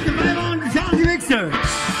aus, sind die Weiber und die Tage gewichst.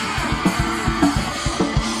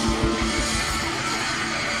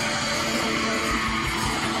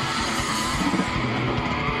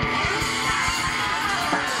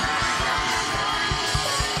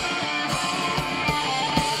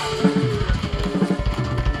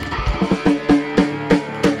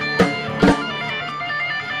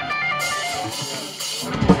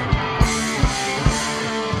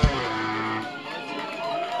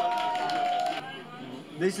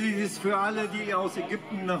 Das Lied ist für alle, die aus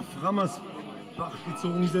Ägypten nach Rammersbach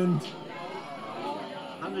gezogen sind.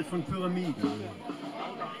 Handelt von Pyramiden.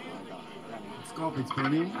 Scorpions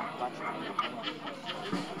Pyramiden.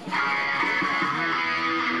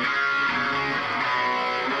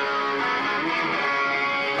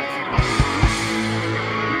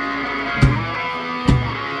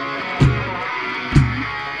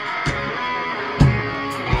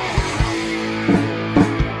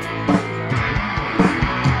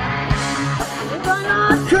 In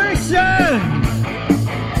deiner Küche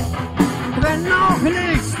brennt auch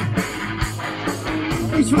Licht.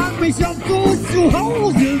 Ich frag mich, ob du zu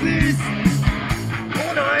Hause bist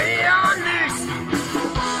oder eher nicht.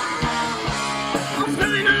 Auf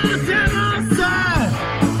deiner Terrasse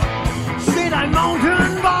steht ein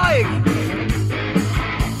Mountainbike.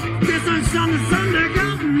 Gestern stand es an der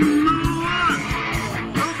Gartenmauer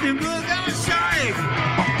auf dem Bürgersteig.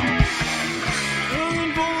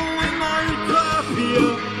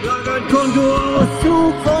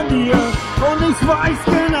 Kontoauszug von dir und ich weiß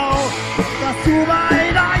genau, dass du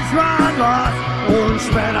bei Deichmann warst und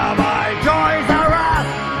später bei Toys R Us.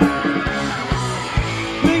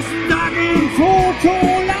 Nächsten Tag im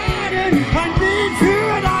Fotoladen ein Bild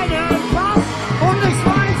für deinen Pass und ich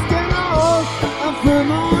weiß genau, am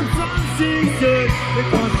 25.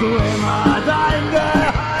 bekommst du immer dein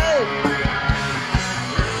Gehalt.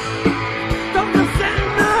 Doch das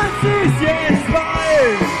ändert sich jetzt bald.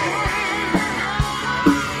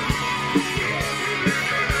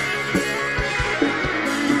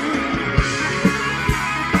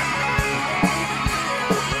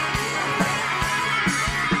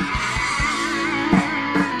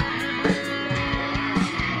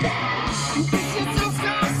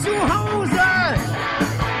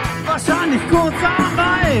 Wahrscheinlich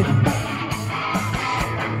Kurzarbeit.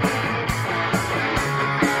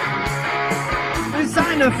 Ist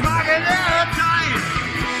eine Frage der Zeit.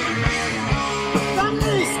 Dann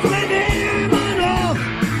ist René immer noch,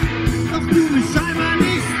 doch du bist scheinbar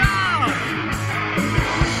nicht da.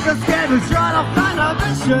 Das gelbe Schal auf deiner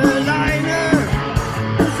Wäscheleine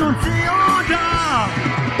ist schon CO da.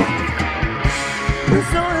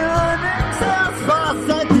 Ist euer nächstes Fass,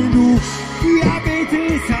 seitdem du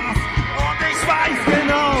Diabetes hast. Ich weiß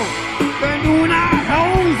genau, wenn du nach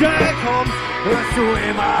Hause kommst, hörst du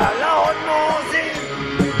immer laut Musik.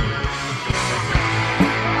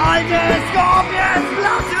 Alte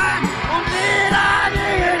Scorpions-Platten und jeder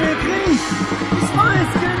Krieg. Ich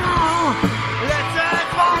weiß genau, letztes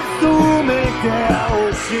warst du mit der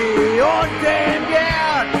Uschi und dem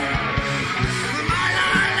Gerd. Am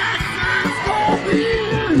allerletzten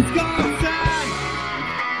Scorpions-Konzert.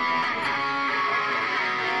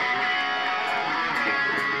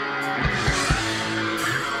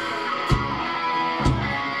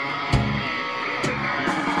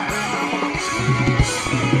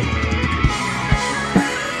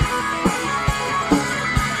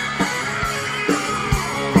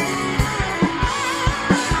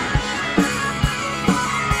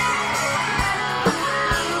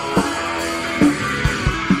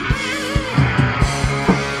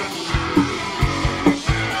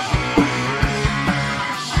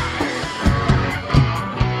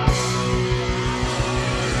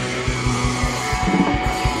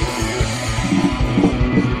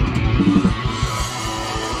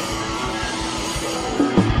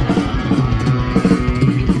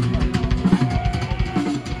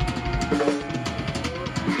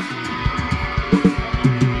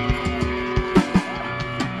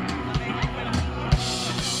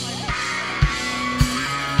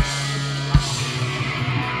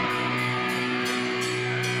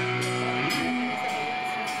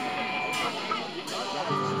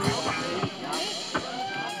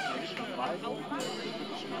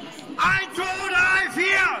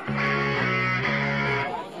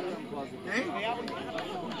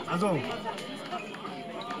 Also,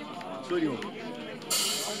 Entschuldigung.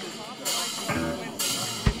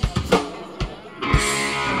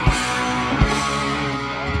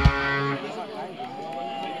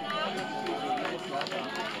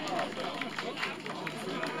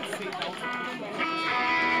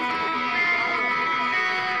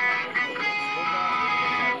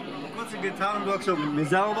 Kurze Gitarrenworkshop mit mir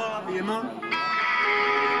sauber, wie immer.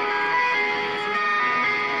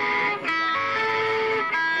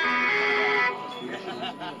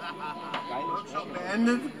 Workshop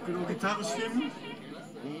beendet, genug Gitarre stimmen.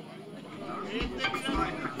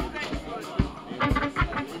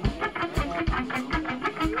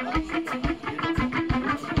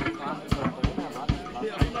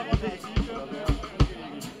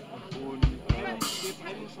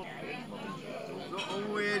 So,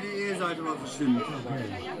 oh, hier die E-Seite mal verstimmt. Okay.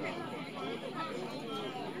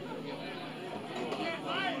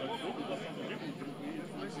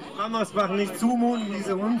 Rammersbach nicht zumuten,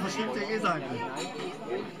 diese unverschämte E-Seite.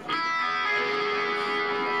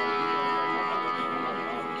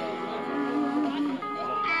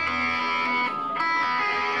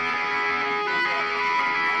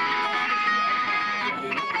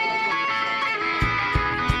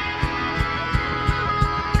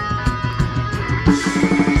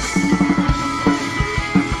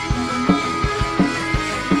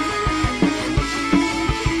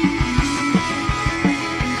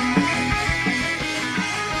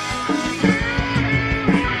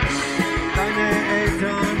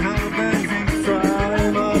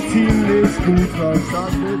 Gut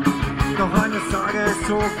verstanden, doch eines Tages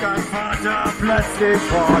zog dein Vater plötzlich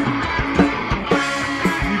fort.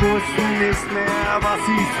 Sie wussten nicht mehr, was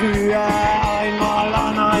sie früher einmal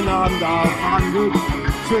aneinander fanden.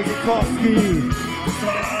 Tschüssikowski,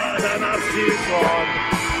 das war dein Abschiedswort.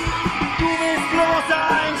 Du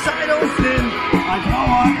ein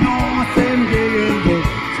trauerlos im Gegenblick.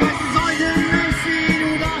 Ich weiß es heute nicht, wie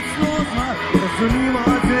du das los machst, dass du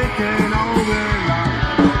niemals mit den Augen lachst.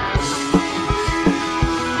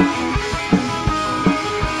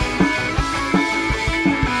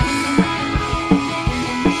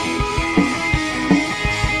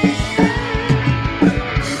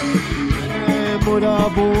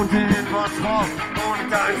 Mutter wohnt in Bottrop und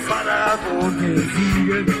dein Vater wohnt in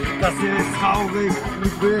Siegen. Das ist traurig, du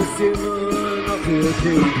bist immer noch ihr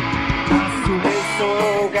Kind. Dass du nicht so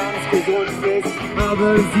ganz gesund bist,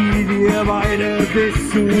 aber sie dir beide bis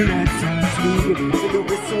zuletzt fliegen. Du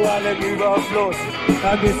bist zu allem Überfluss,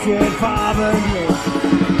 ein bisschen farbenlos.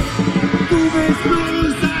 Du bist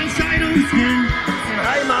bloß ein Scheidungskind, bisschen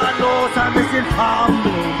heimatlos, ein bisschen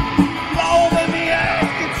farbenlos. Glaube mir,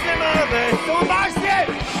 es gibt Schlimmeres. Zum Beispiel,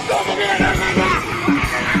 du mir das nicht.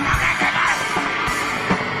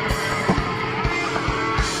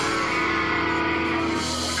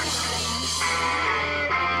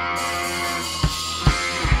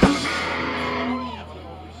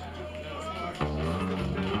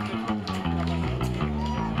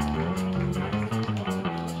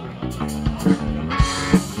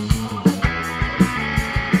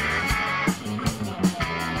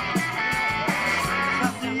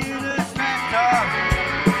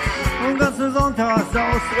 Sonntags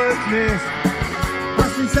ausdrücklich,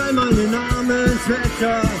 was nicht einmal den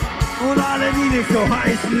Namenswetter und alle, die nicht so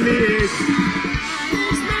heißen, nicht.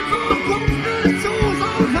 Ich bin vom Punkband zu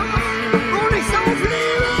Saufworkout und ich sauf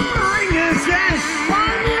lieber eingestellt,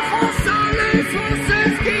 weil mir fast alles, was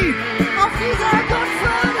es gibt, auf dieser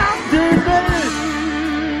gottverdammten Welt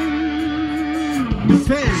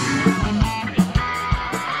fällt.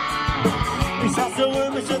 Ich hasse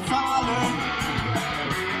römische Zahlen.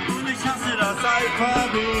 Ich hasse das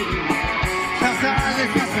Alphabet, ich hasse alles,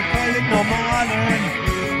 was für völlig normalen,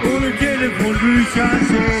 ohne Telefon, Bücher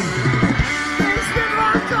stehen. Ich bin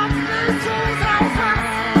vom Kopf zu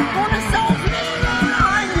Saufworkout und ich sauf lieber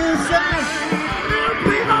eingestellt. Mir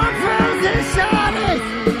privat versichert ist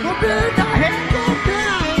und will dahin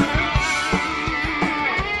kopieren.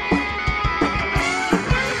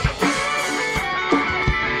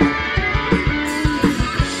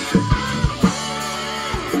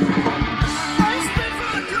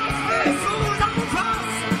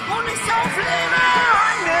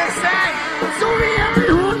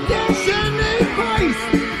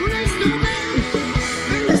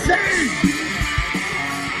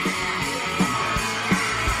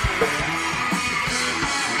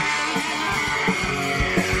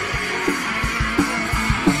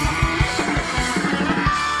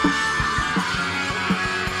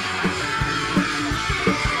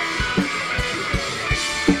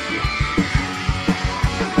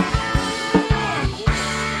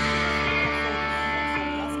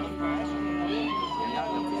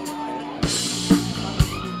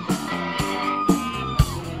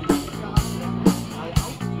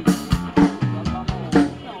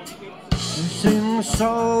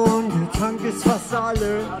 Und der Tank ist fast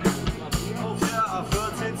alle auf der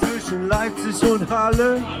A14 zwischen Leipzig und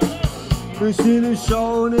Halle. Ich will nicht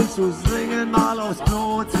schauen, ich muss dringend mal aufs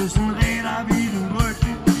Klo zwischen Räder,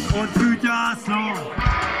 Wiedenbrücken und Gütersloh.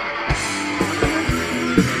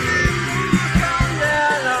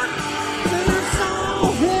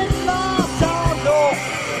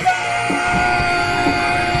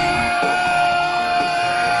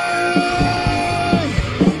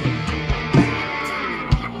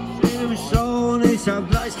 Ich hab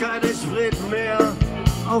gleich keinen Sprit mehr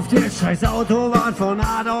auf der scheiß Autobahn von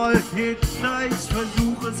Adolf Hitler. Ich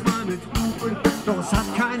versuche es mal mit Hupen, doch es hat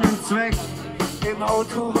keinen Zweck. Im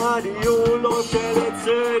Autoradio läuft der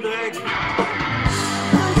letzte Dreck.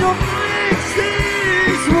 Und so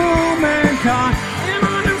steh ich momentan in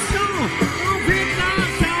einem Stau auf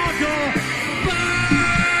Hitlers Autobahn.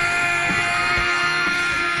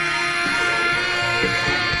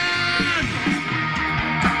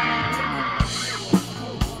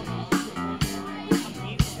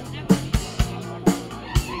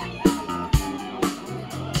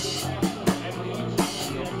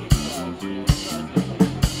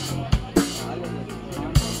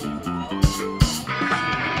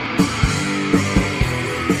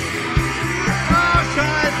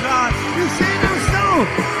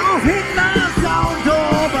 Auf Hitlers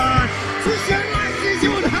Autobahn zwischen Leipzig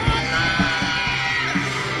und Halle,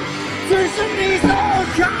 zwischen Wiesn und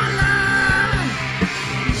Kalle.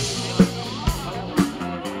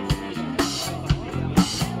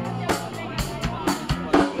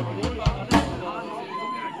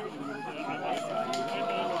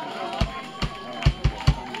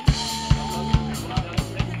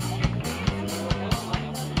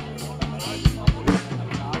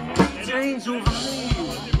 Giovanni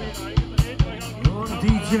und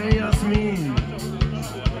DJ Jasmin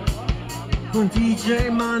und DJ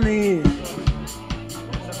Money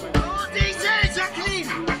und DJ Jacqueline.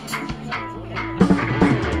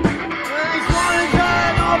 Ich wollte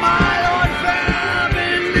normal und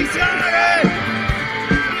verbindlich sagen,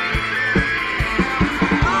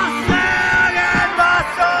 was irgendwas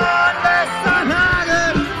von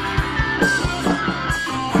Westernhagen.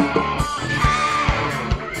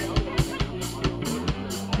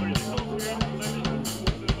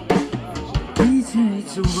 DJ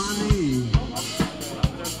Giovanni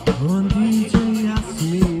und DJ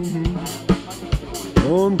Jasmin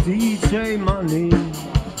und DJ Money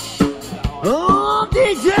und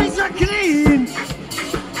DJ Jacqueline.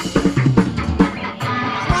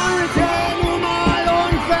 Wollte nur mal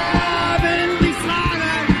unverbindlich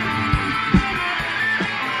fragen,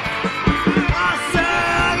 was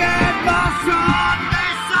irgendwas von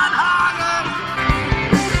Westernhagen.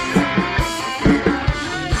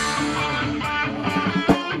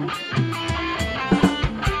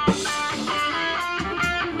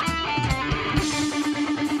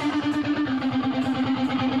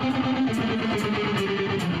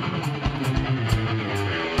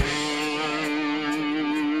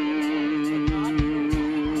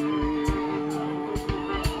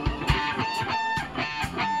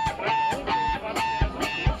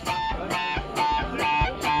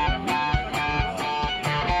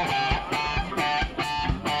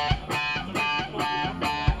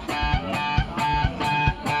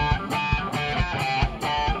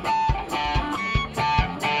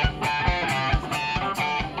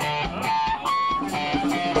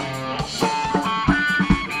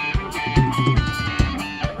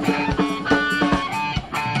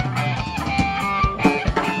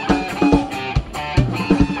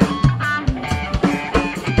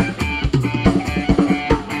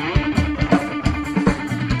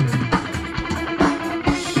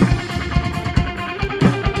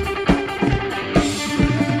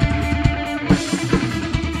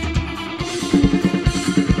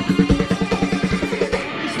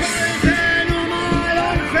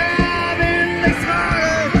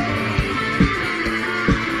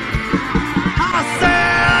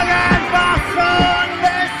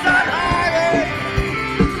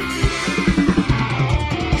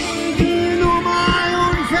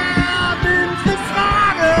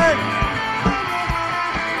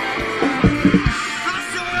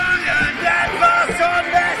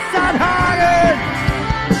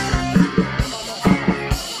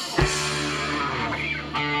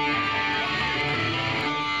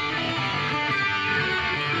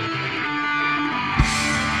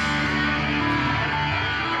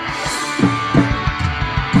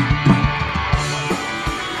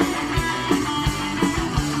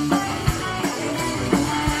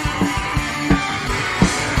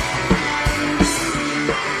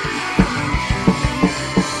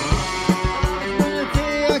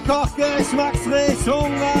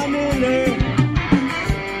 Geschmacksrichtung Vanille.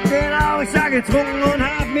 Genau, ich hab getrunken und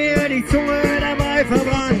hab mir die Zunge dabei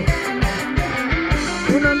verbrannt.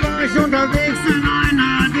 Und dann war ich unterwegs in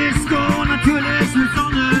einer Disco, natürlich mit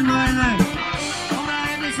Sonnenbrille. Und da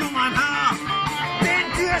hätte ich um mein Haar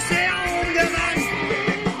den Türsteher umgewandt.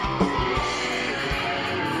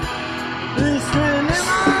 Ich bin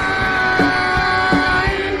immer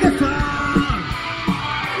in Gefahr,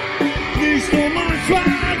 nicht nur manchmal.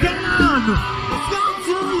 Das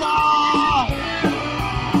ganze Jahr.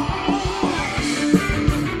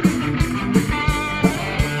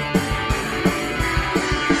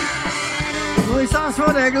 So, ich saß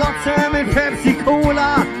vor der Glotze mit Pepsi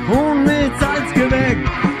Cola und mit Salzgebäck.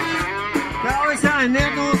 Da hab ich ein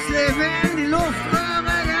Erdnussleben in die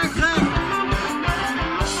Luftröhre gekriegt.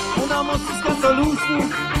 Und da musste ich ganz so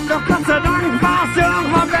lusten, doch Gott sei Dank war's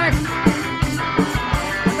irgendwann weg.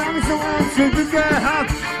 Und da hab ich noch ein Glück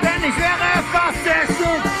gehabt, denn ich wäre fast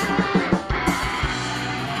erstickt.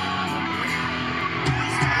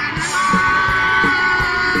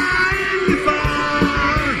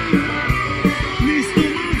 Eingefahren, nicht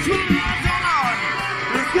nur manchmal, sondern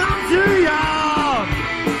das ganze Jahr.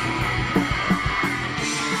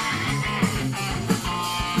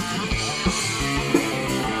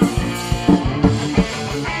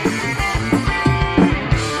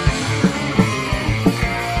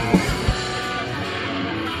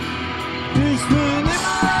 Ich bin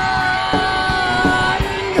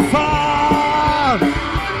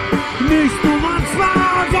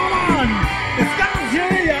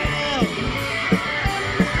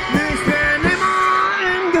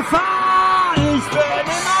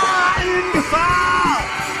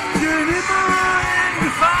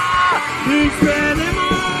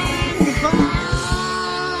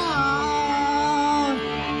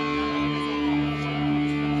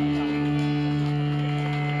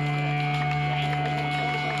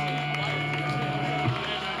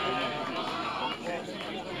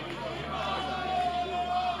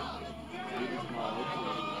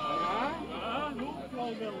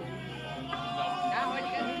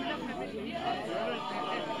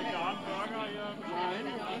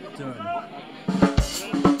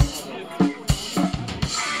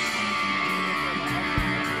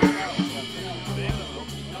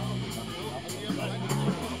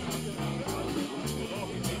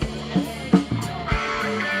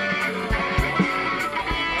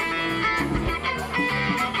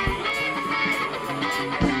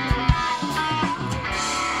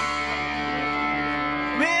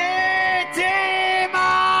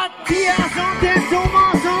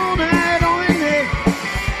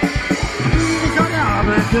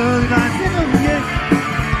irgendein Film geht.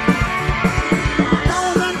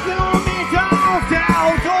 1000 Kilometer auf der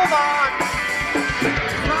Autobahn.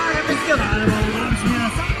 Ich frage mich gerade, warum hab ich mir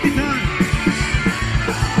das abgetan?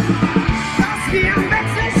 Das wie am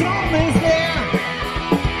Wechselstrom ist leer.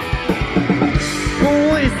 Wo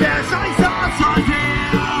ist der Scheißhaushalt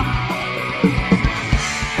her?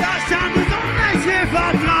 Da stand es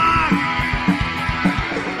Vertrag.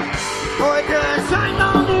 Heute scheint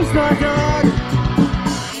noch nicht mal Tag.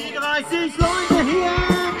 Die 30 Leute hier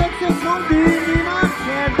im Wechselstrom, die niemand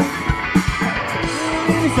kennt,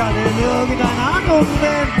 die nicht alle in irgendeiner Handlung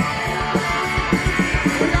sind.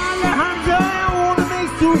 Und alle haben sie, ohne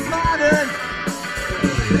mich zu fragen,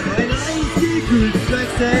 ein eingekühlt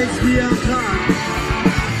Backstage wie am Tag.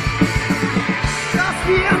 Das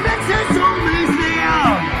wie am Wechselstrom ist leer.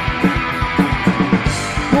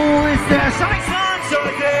 Wo ist der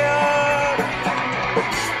Scheißrandschaut her?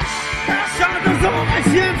 Da schaut uns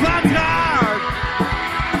um den Vertrag.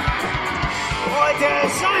 Heute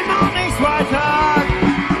ist scheinbar nicht mein Tag.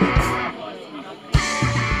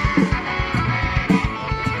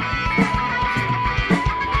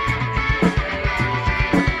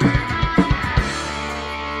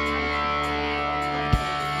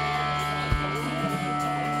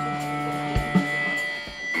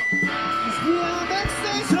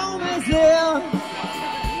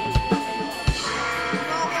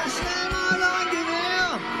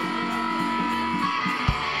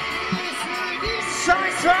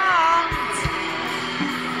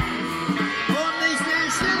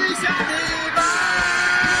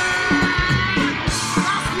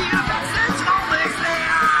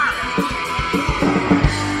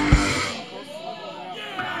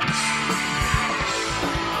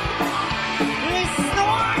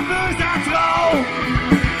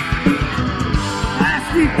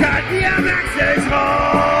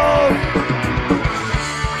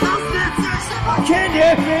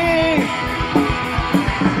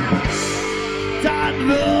 Dann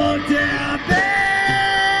wird der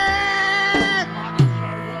Backstage-Raum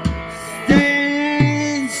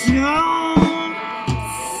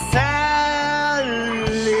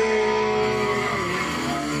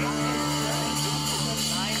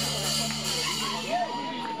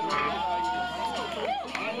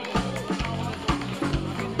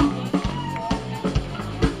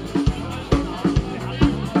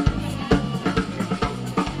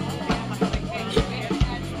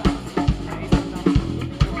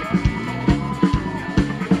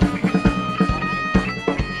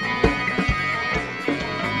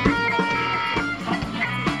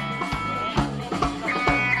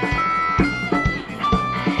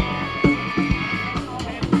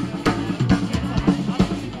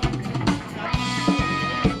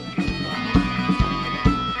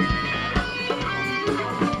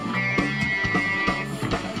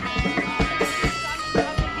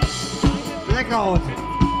Blackout.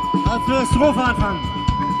 Als wir Strophe anfangen.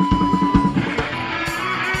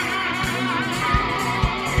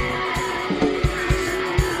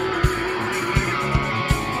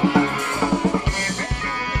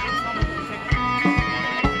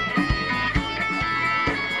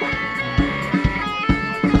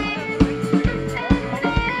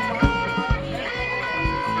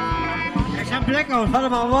 Ich hab Blackout. Warte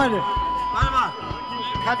mal, Leute. Warte mal.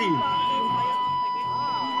 Kathi.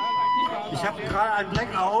 Ich habe gerade ein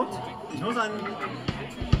Blackout. Ich muss ein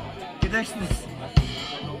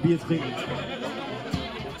Gedächtnisbier trinken.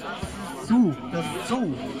 Das ist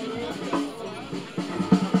zu.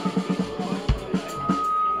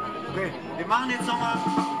 Okay, wir machen jetzt nochmal.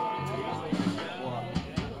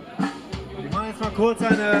 Wir machen jetzt mal kurz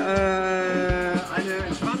eine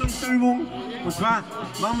Entspannungsübung. Und zwar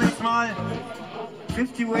machen wir jetzt mal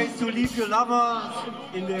 50 Ways to Leave Your Lover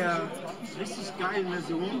in der richtig geilen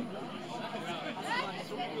Version.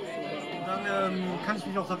 Dann kann ich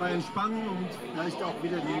mich auch dabei entspannen und vielleicht auch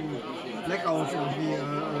wieder den Blackout irgendwie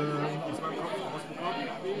aus meinem Kopf rausbekommen.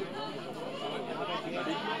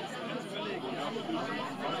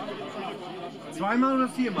 Zweimal oder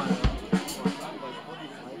viermal?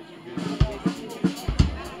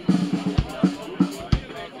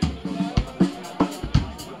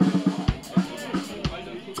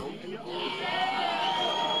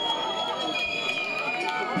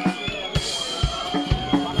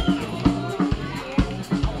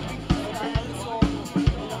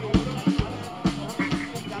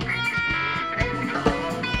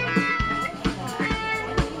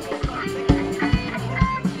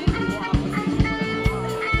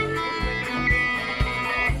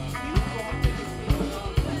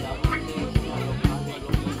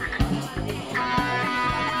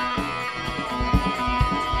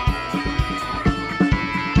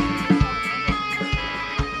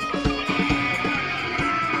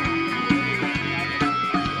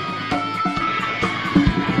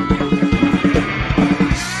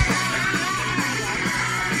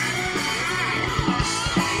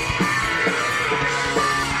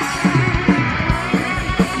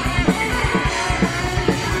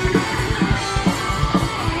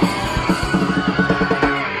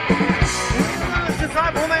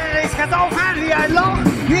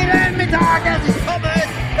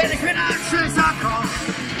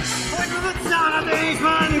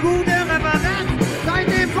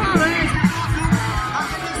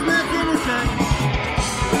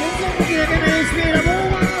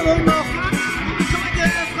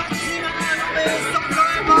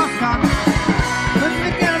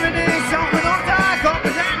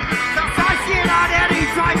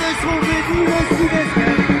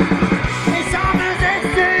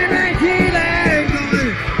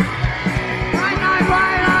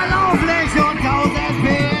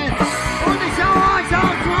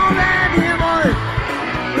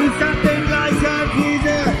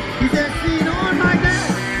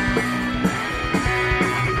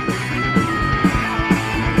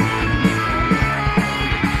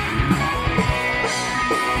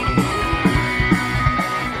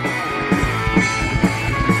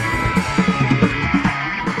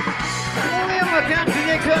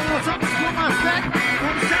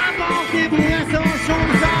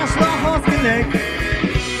 Leck.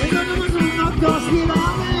 Ich bin immer so ein Doktor,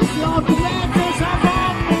 Spieler, ich auf die letzte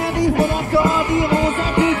Schaffung, die von Doktor, die rosa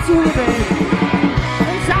Tee zugewählt.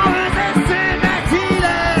 Ich habe 16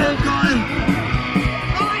 Ventile, Gold.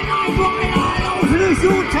 Nein, auf nicht so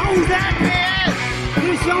 1000 mehr.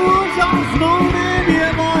 Ich schau uns aufs Maul, wenn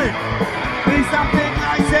ihr wollt. Ich sag den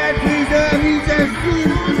gleichen Füße, wie sie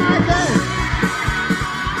spielen, Alter.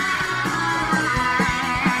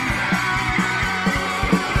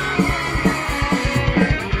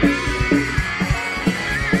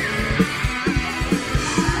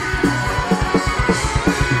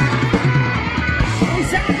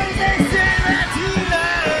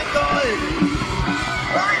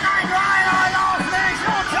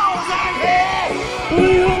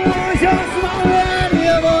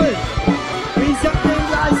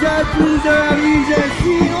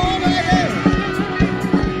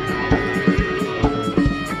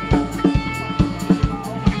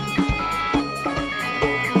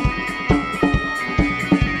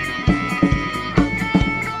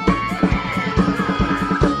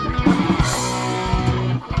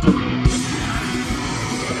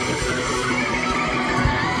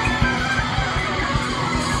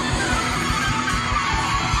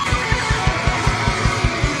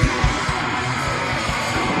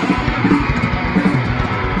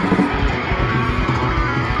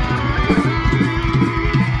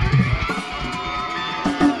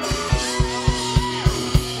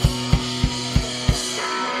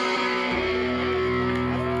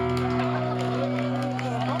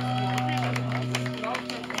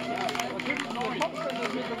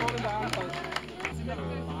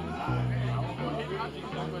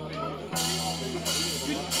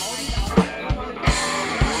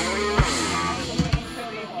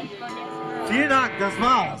 Vielen Dank, das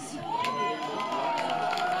war's.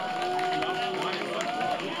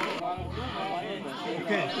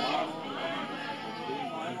 Okay.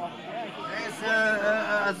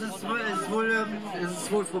 Es ist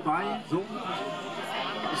wohl vorbei. So.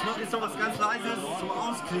 Ich mache jetzt noch was ganz Leises zum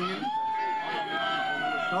Ausklingen.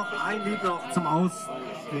 Noch ein Lied noch zum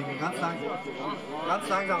Ausklingen. Ganz langsam. Ganz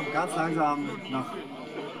langsam, ganz langsam nach.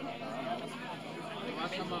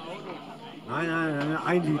 Nein,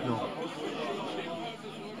 ein Lied noch.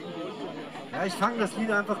 Ja, ich fange das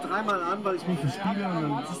Lied einfach dreimal an, weil ich mich verspiele und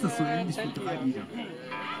dann ist das so ähnlich wie 3 Lieder.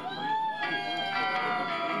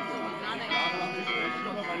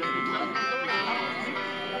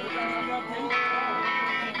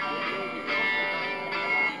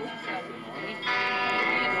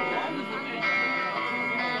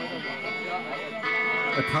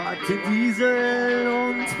 Er parkt den Diesel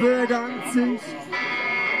und bedankt sich.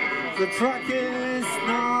 Der Truck ist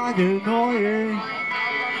nagelneu.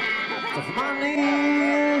 Doch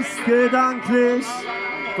Manni ist gedanklich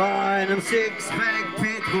bei einem Sixpack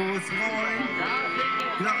Petrus Roy.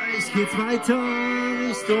 Gleich geht's weiter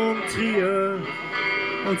Richtung Trier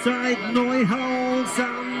und seit Neuhaus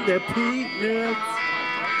an der Pegnitz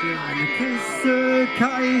für eine Kiste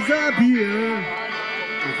Kaiserbier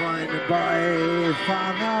auf eine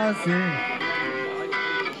Beifahrersee.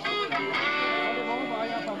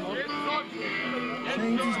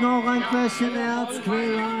 Schenkt sich noch ein Fläschchen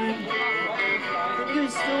Erzquell ein in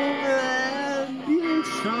Richtung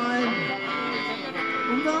Bielstein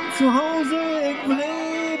und dann zu Hause in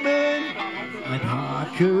Bremen ein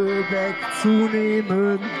Hakebeck zu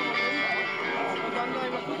nehmen.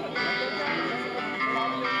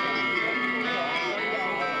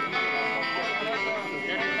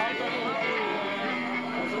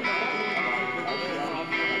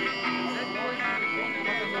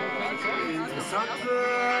 Interessant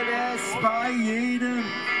wird es bei jedem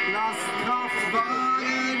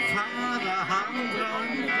Lastkraftwagenfahrer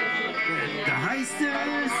dran. Denn da heißt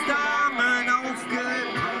es, Damen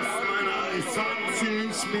aufgepasst, meiner ist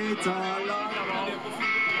 20 Meter lang.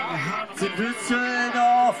 Er hat in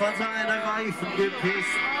Düsseldorf an seine Reifen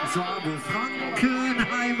gepisst, es war wohl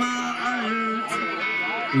Frankenheimer alt.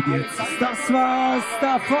 Und jetzt ist das, was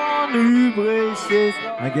davon übrig ist,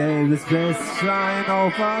 ein gelbes Fläschlein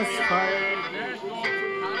auf Asphalt.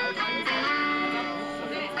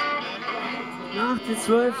 Nach der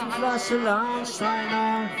 12. Flasche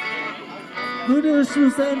Lahnsteiner wird er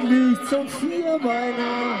schlussendlich zum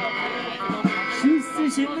Vierbeiner, schießt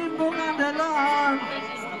sich in Limbung an der Lahn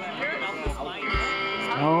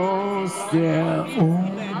aus der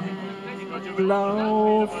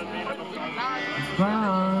Umlaufbahn.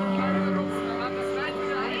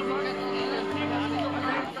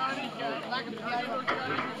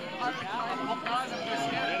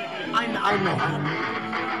 Ein noch.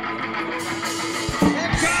 Im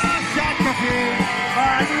Kaffee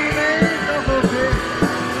war die Welt noch okay.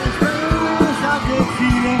 Ich bin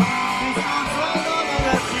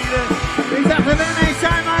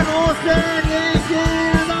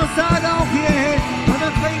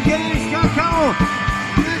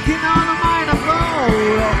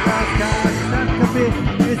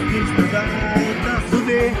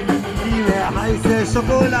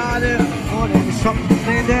Schokolade und im Shoppen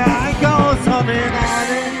in der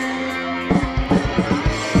Einkaufspromenade.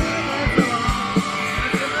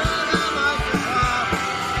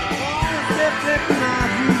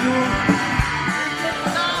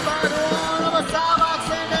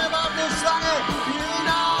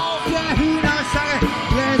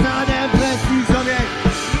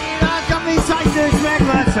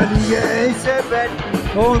 Da liege ich im Bett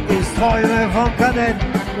und ich träume vom Kadett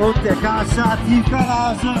und der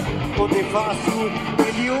Kassativgarage und dem Fastfood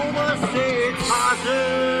in die oberste Etage.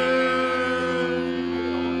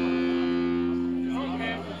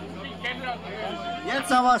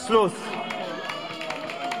 Jetzt aber Schluss.